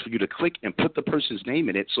box for you to click and put the person's name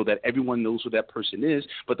in it so that everyone knows who that person is.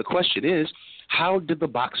 But the question is, how did the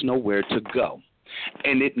box know where to go?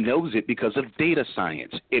 And it knows it because of data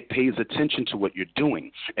science. It pays attention to what you're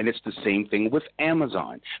doing. And it's the same thing with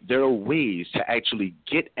Amazon. There are ways to actually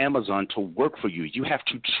get Amazon to work for you. You have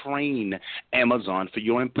to train Amazon for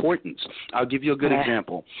your importance. I'll give you a good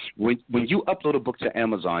example. When you upload a book to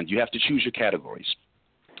Amazon, you have to choose your categories.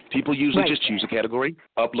 People usually just choose a category,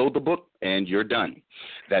 upload the book, and you're done.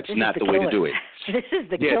 That's not the way to do it. This is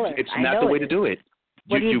the killer. It's not the way to do it.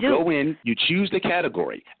 You go in, you choose the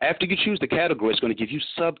category. After you choose the category, it's going to give you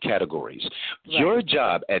subcategories. Right. Your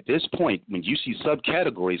job at this point, when you see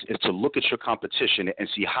subcategories, is to look at your competition and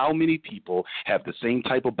see how many people have the same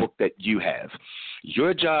type of book that you have.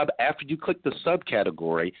 Your job, after you click the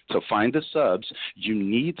subcategory to find the subs, you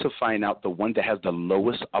need to find out the one that has the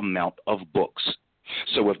lowest amount of books.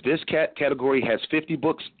 So if this category has 50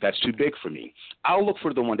 books, that's too big for me. I'll look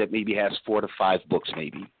for the one that maybe has 4 to 5 books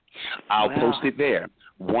maybe. I'll post it there.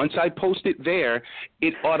 Once I post it there,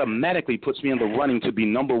 it automatically puts me in the running to be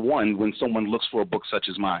number one when someone looks for a book such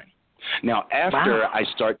as mine. Now, after I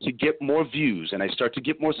start to get more views and I start to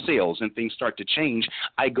get more sales and things start to change,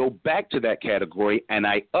 I go back to that category and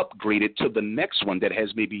I upgrade it to the next one that has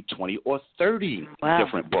maybe 20 or 30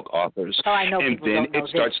 different book authors. Oh, I know. And then it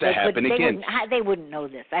starts to happen again. They wouldn't know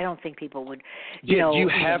this. I don't think people would. You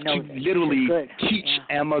have to literally teach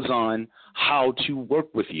Amazon how to work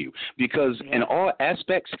with you because in all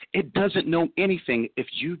aspects, it doesn't know anything if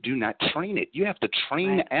you do not train it. You have to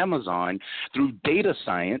train Amazon through data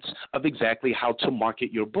science of exactly how to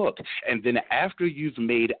market your book. And then after you've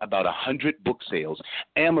made about 100 book sales,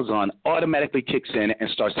 Amazon automatically kicks in and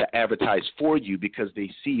starts to advertise for you because they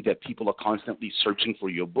see that people are constantly searching for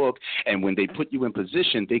your book. And when they put you in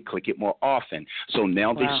position, they click it more often. So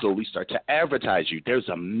now they slowly start to advertise you. There's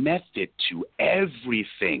a method to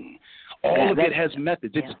everything. All of it has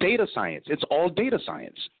methods. It's data science. It's all data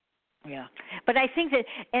science. Yeah, but I think that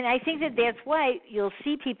that's why you'll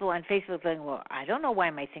see people on Facebook going, well, I don't know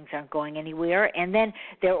why my things aren't going anywhere, and then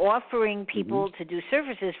they're offering people to do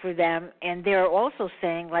services for them, and they're also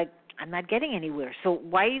saying, like, I'm not getting anywhere. So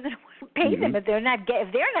why are you going to pay them if they're not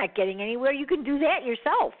getting anywhere? You can do that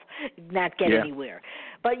yourself, not get anywhere.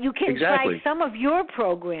 But you can try some of your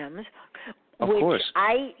programs, which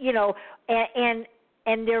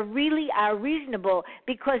and they really are reasonable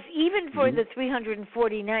because even for the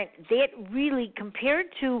 $349, that really, compared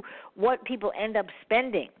to what people end up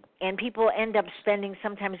spending, and people end up spending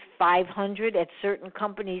sometimes $500 at certain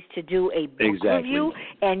companies to do a book review,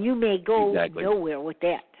 and you may go nowhere with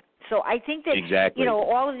that. So I think that,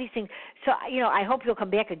 all of these things. So, I hope you'll come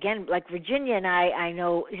back again. Like Virginia and I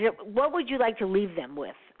know, what would you like to leave them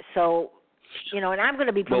with? So, and I'm going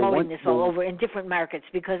to be promoting this all over in different markets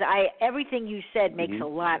because everything you said makes a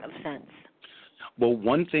lot of sense. Well,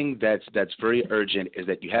 one thing that's very urgent is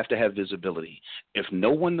that you have to have visibility. If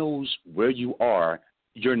no one knows where you are,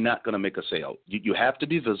 you're not going to make a sale. You have to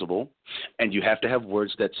be visible, and you have to have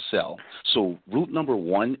words that sell. So route number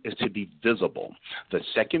one is to be visible. The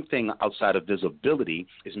second thing outside of visibility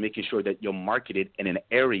is making sure that you're marketed in an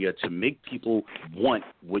area to make people want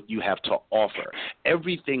what you have to offer.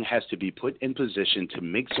 Everything has to be put in position to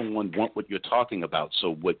make someone want what you're talking about.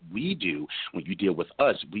 So what we do when you deal with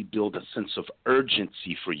us, we build a sense of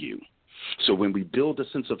urgency for you. So when we build a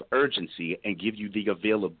sense of urgency and give you the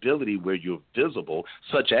availability where you're visible,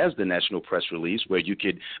 such as the national press release where you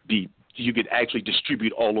could actually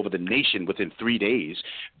distribute all over the nation within 3 days,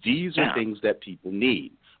 these are things that people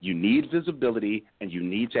need. You need visibility, and you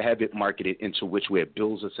need to have it marketed into which way it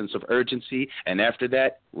builds a sense of urgency. And after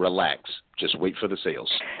that, relax. Just wait for the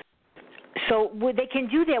sales. So they can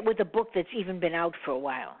do that with a book that's even been out for a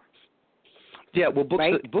while. Yeah, well,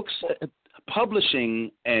 books.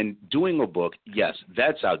 Publishing and doing a book, yes,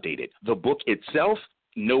 that's outdated. The book itself,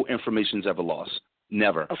 no information's ever lost.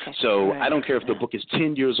 Never. Okay. So I don't care if the book is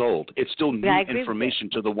 10 years old. It's still new information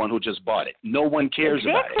to the one who just bought it. No one cares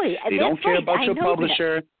about it. They don't care about your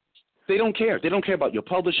publisher. They don't care. They don't care about your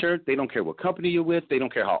publisher. They don't care what company you're with. They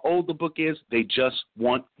don't care how old the book is. They just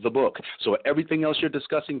want the book. So everything else you're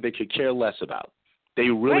discussing, they could care less about. They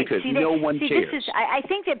really could. No one cares. I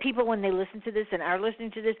think that people, when they listen to this and are listening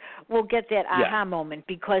to this, will get that aha moment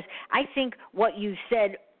because I think what you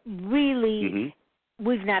said really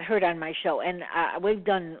we've not heard on my show, and we've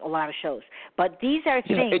done a lot of shows. But these are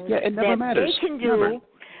things that they can do,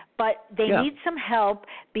 but they need some help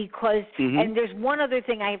because, and there's one other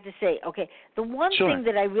thing I have to say. Okay, the one thing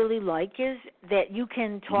that I really like is that you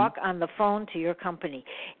can talk on the phone to your company.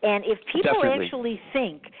 And if people actually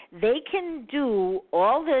think they can do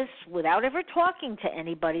all this without ever talking to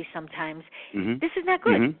anybody sometimes, this is not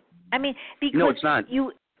good. I mean, because no, it's not.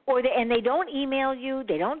 And they don't email you,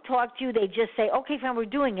 they don't talk to you, they just say, okay, fine, we're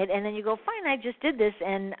doing it, and then you go, fine, I just did this,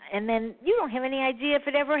 and then you don't have any idea if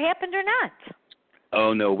it ever happened or not.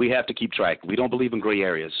 Oh, no, we have to keep track. We don't believe in gray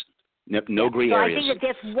areas. No gray areas. I think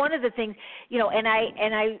that's one of the things, and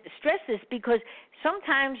I stress this because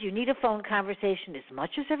sometimes you need a phone conversation as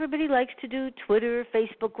much as everybody likes to do, Twitter,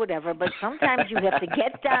 Facebook, whatever, but sometimes you have to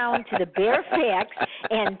get down to the bare facts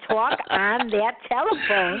and talk on that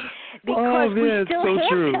telephone because we still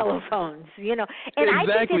have telephones, And exactly.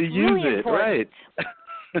 I think it's really important. Right.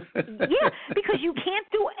 Yeah, because you can't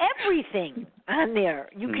do everything on there.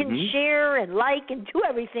 You can share and like and do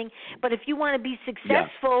everything, but if you want to be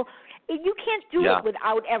successful, you can't do it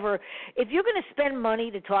without ever. If you're going to spend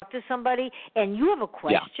money to talk to somebody and you have a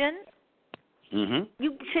question,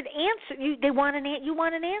 you should answer. You want an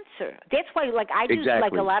answer. That's why, I do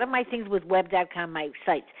like a lot of my things with web.com, my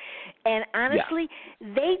sites, and honestly,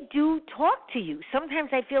 they do talk to you.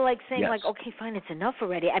 Sometimes I feel like saying okay, fine, it's enough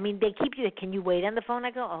already. I mean, they keep you. Can you wait on the phone?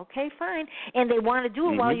 I go, okay, fine, and they want to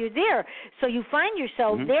do it while you're there. So you find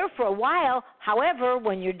yourself there for a while. However,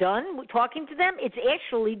 when you're done talking to them, it's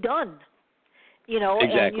actually done.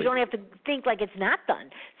 And you don't have to think like it's not done.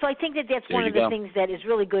 So I think that's one of the things that is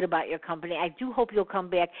really good about your company. I do hope you'll come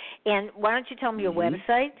back. And why don't you tell me your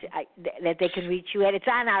website that they can reach you at? It's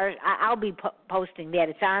on I'll be posting that.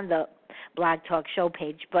 It's on the Blog Talk Show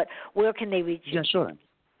page. But where can they reach you? Yeah, sure.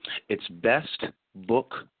 It's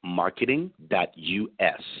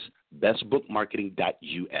bestbookmarketing.us.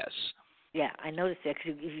 Bestbookmarketing.us. Yeah, I noticed that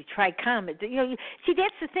because if you try comment, see,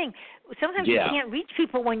 that's the thing. Sometimes you can't reach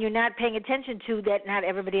people when you're not paying attention to that. Not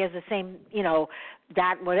everybody has the same,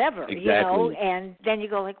 dot whatever, and then you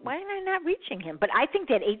go like, why am I not reaching him? But I think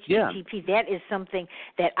that HTTP, that is something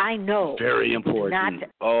that I know. Very important.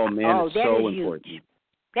 It's so important. Huge.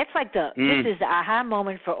 That's like this is the aha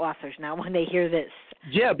moment for authors now when they hear this.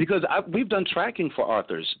 Yeah, because we've done tracking for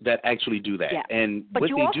authors that actually do that. Yeah. And but what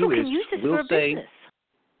you they also do can is use this we'll for a say, business.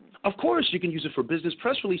 Of course, you can use it for business.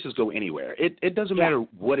 Press releases go anywhere. It doesn't matter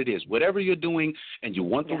what it is. Whatever you're doing and you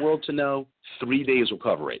want the world to know, 3 days will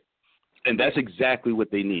cover it. And that's exactly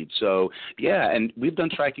what they need. So, and we've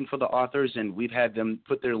done tracking for the authors, and we've had them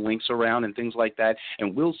put their links around and things like that.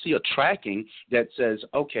 And we'll see a tracking that says,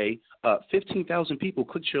 okay, 15,000 people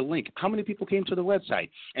clicked your link. How many people came to the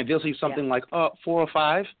website? And they'll see something like 4 or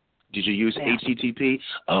 5. Did you use HTTP?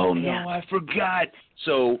 Oh, no, I forgot.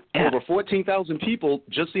 So over 14,000 people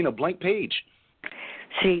just seen a blank page.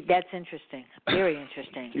 See, that's interesting. Very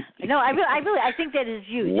interesting. No, I think that is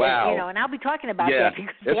huge. Wow. And I'll be talking about that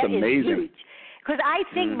because that's amazing. Is huge. Because I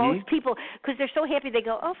think most people, because they're so happy, they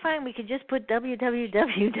go, oh, fine, we could just put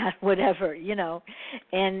www.whatever,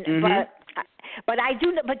 and but I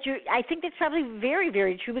do. But I think that's probably very,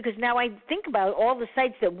 very true because now I think about all the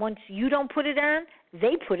sites that once you don't put it on,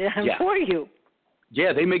 they put it on for you.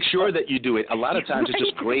 Yeah, they make sure that you do it. A lot of times it's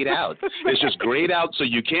just grayed out. It's just grayed out so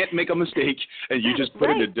you can't make a mistake, and you just put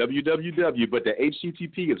in the www, but the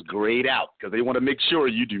HTTP is grayed out because they want to make sure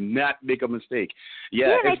you do not make a mistake.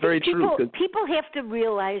 Yeah, it's very true. People have to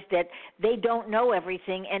realize that they don't know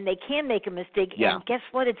everything, and they can make a mistake, and guess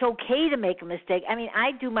what? It's okay to make a mistake. I mean,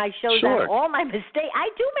 I do my shows on all my mistakes. I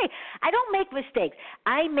don't make mistakes.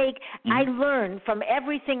 I learn from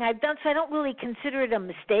everything I've done, so I don't really consider it a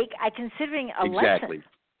mistake. I consider it a lesson.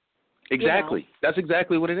 Exactly. That's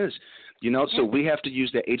exactly what it is. So we have to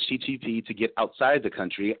use the HTTP to get outside the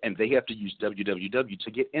country, and they have to use www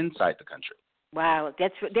to get inside the country. Wow,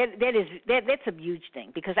 that's a huge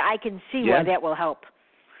thing because I can see why that will help.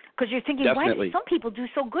 Because you're thinking, why do some people do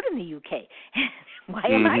so good in the UK? Why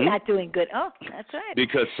am I not doing good? Oh, that's right.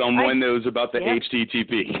 Because someone knows about the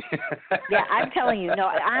HTTP. Yeah, I'm telling you. No,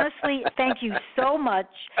 honestly, thank you so much.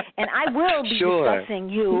 And I will be discussing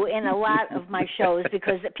you in a lot of my shows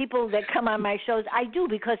because the people that come on my shows, I do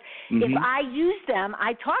because if I use them,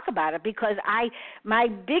 I talk about it because my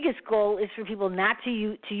biggest goal is for people not to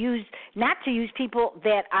use people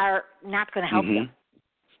that are not going to help them.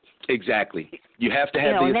 Exactly. You have to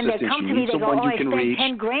have the assistance. And then they come to me, they go, I spent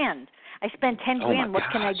 10 grand. I spent 10 grand. What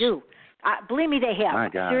can I do? Believe me, they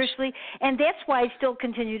have. Seriously. And that's why I still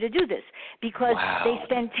continue to do this because they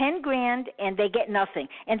spend 10 grand and they get nothing.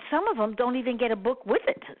 And some of them don't even get a book with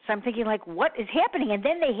it. So I'm thinking, like, what is happening? And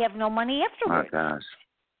then they have no money afterwards.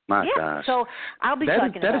 My gosh. So I'll be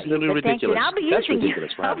talking about it. That is literally ridiculous. I'll be using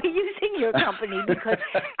your company because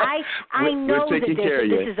I know that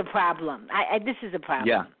this is a problem. This is a problem.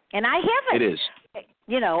 Yeah. And I have it. It is.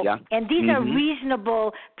 And these are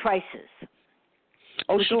reasonable prices.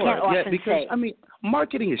 Oh, which sure. you can't Yeah, often because, say. I mean,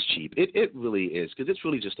 marketing is cheap. It really is, because it's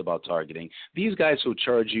really just about targeting. These guys who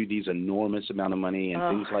charge you these enormous amount of money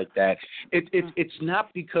and things like that, it's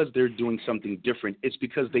not because they're doing something different. It's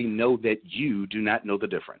because they know that you do not know the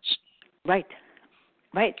difference. Right.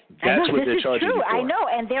 Right. That's I know, what they're this is charging true. you for. I know.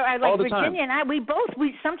 And there are, like, All the Virginia time. and I,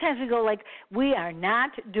 we sometimes we go, like, we are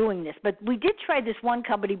not doing this. But we did try this one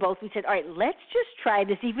company both. We said, all right, let's just try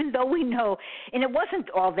this, even though we know. And it wasn't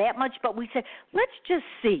all that much, but we said, let's just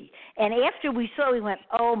see. And after we saw, we went,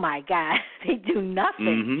 oh, my God, they do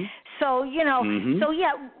nothing. So, so,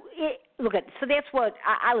 yeah, so that's what,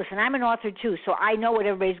 I listen, I'm an author, too, so I know what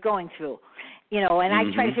everybody's going through. And I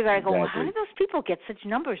try to figure out, well, how do those people get such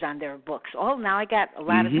numbers on their books? Oh, now I got a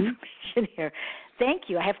lot of information here. Thank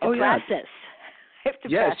you. I have to process.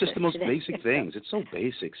 It's just the most basic things. It's so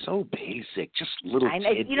basic, just little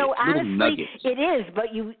tidbits, little honestly, nuggets. It is,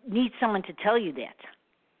 but you need someone to tell you that.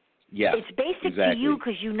 Yeah, it's basic to you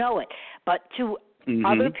because you know it, but to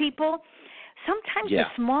other people, sometimes the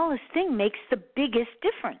smallest thing makes the biggest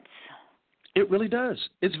difference. It really does.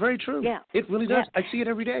 It's very true. Yeah. It really does. I see it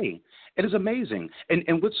every day. It is amazing.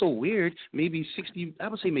 And what's so weird, maybe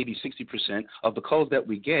 60% of the calls that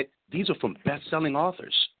we get, these are from best-selling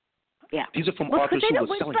authors. Yeah. These are from authors who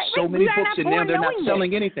were selling so many books, and now they're not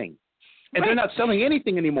selling anything. And they're not selling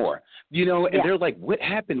anything anymore, and they're like, what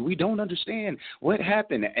happened? We don't understand. What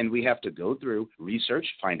happened? And we have to go through, research,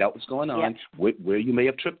 find out what's going on, where you may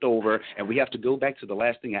have tripped over, and we have to go back to the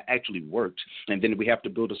last thing that actually worked, and then we have to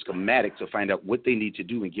build a schematic to find out what they need to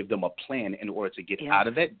do and give them a plan in order to get out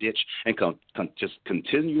of that ditch and just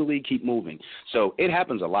continually keep moving. So it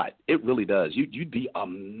happens a lot. It really does. You'd be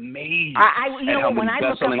amazed at how many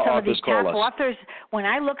best-selling authors call us. When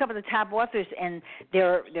I look up at the top authors and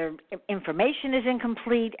their information is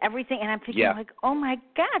incomplete, everything, and I'm thinking like, oh my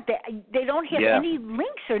God, they don't have any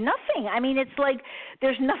links or nothing. I mean, it's like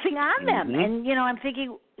there's nothing on them, and I'm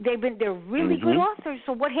thinking they're really good authors.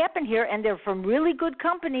 So what happened here? And they're from really good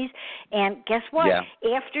companies. And guess what?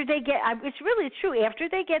 After they get, it's true. After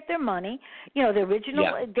they get their money, the original,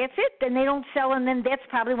 that's it. Then they don't sell, and then that's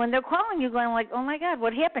probably when they're calling you, going like, oh my God,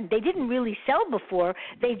 what happened? They didn't really sell before.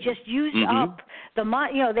 They just used up the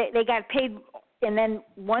money. They got paid, and then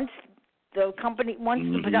once the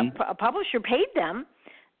publisher paid them,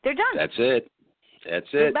 they're done. That's it.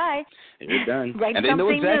 Goodbye. You're done. Write and they know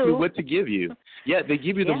exactly new. what to give you. Yeah, they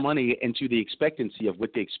give you the money into the expectancy of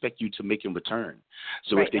what they expect you to make in return.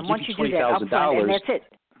 So if they give you $20,000, and that's it.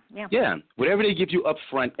 Yeah, whatever they give you up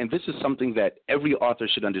front, and this is something that every author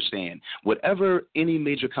should understand. Whatever any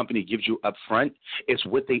major company gives you up front, it's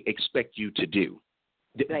what they expect you to do.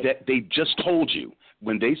 That they just told you.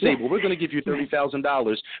 When they say, well, we're going to give you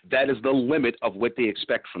 $30,000, that is the limit of what they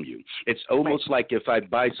expect from you. It's almost like if I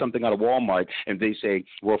buy something out of Walmart and they say,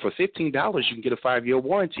 well, for $15, you can get a 5-year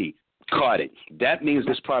warranty. Caught it. That means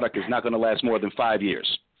this product is not going to last more than 5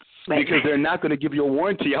 years. Because they're not going to give you a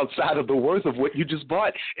warranty outside of the worth of what you just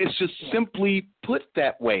bought. It's just simply put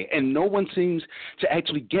that way, and no one seems to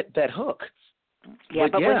actually get that hook. Yeah,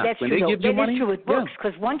 but that's when true. They give you money, is true with books,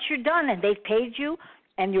 because once you're done and they've paid you,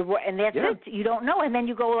 and that's it. You don't know, and then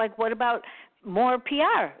you go like, "What about more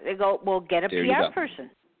PR?" They go, "Well, get a PR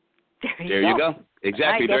person." There you go.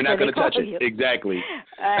 Exactly. They're not going to touch it. Exactly.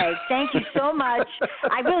 All right. Thank you so much.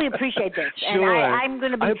 I really appreciate this, and I'm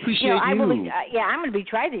going to be. I appreciate you. I'm going to be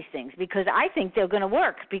try these things because I think they're going to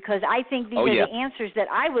work. Because I think these are the answers that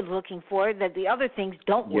I was looking for. That the other things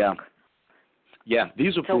don't work. Yeah,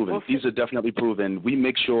 these are proven. These are definitely proven. We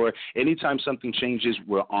make sure anytime something changes,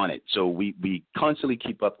 we're on it. So we constantly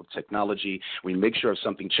keep up with technology. We make sure if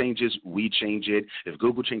something changes, we change it. If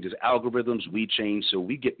Google changes algorithms, we change. So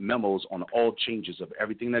we get memos on all changes of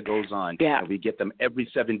everything that goes on. Yeah. And we get them every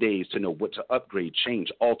 7 days to know what to upgrade,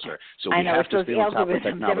 change, alter. So we have to stay on top of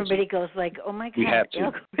technology. Everybody goes like, oh, my God, we have to.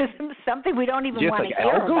 algorithm, something we don't even want to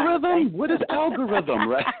hear algorithm? about. Right? What is algorithm,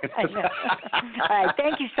 right? I know. All right,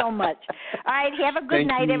 thank you so much. All right, have a good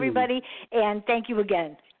night, everybody, and thank you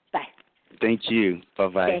again. Bye. Thank you.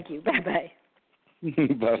 Bye-bye. Thank you. Bye-bye.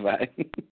 Bye-bye.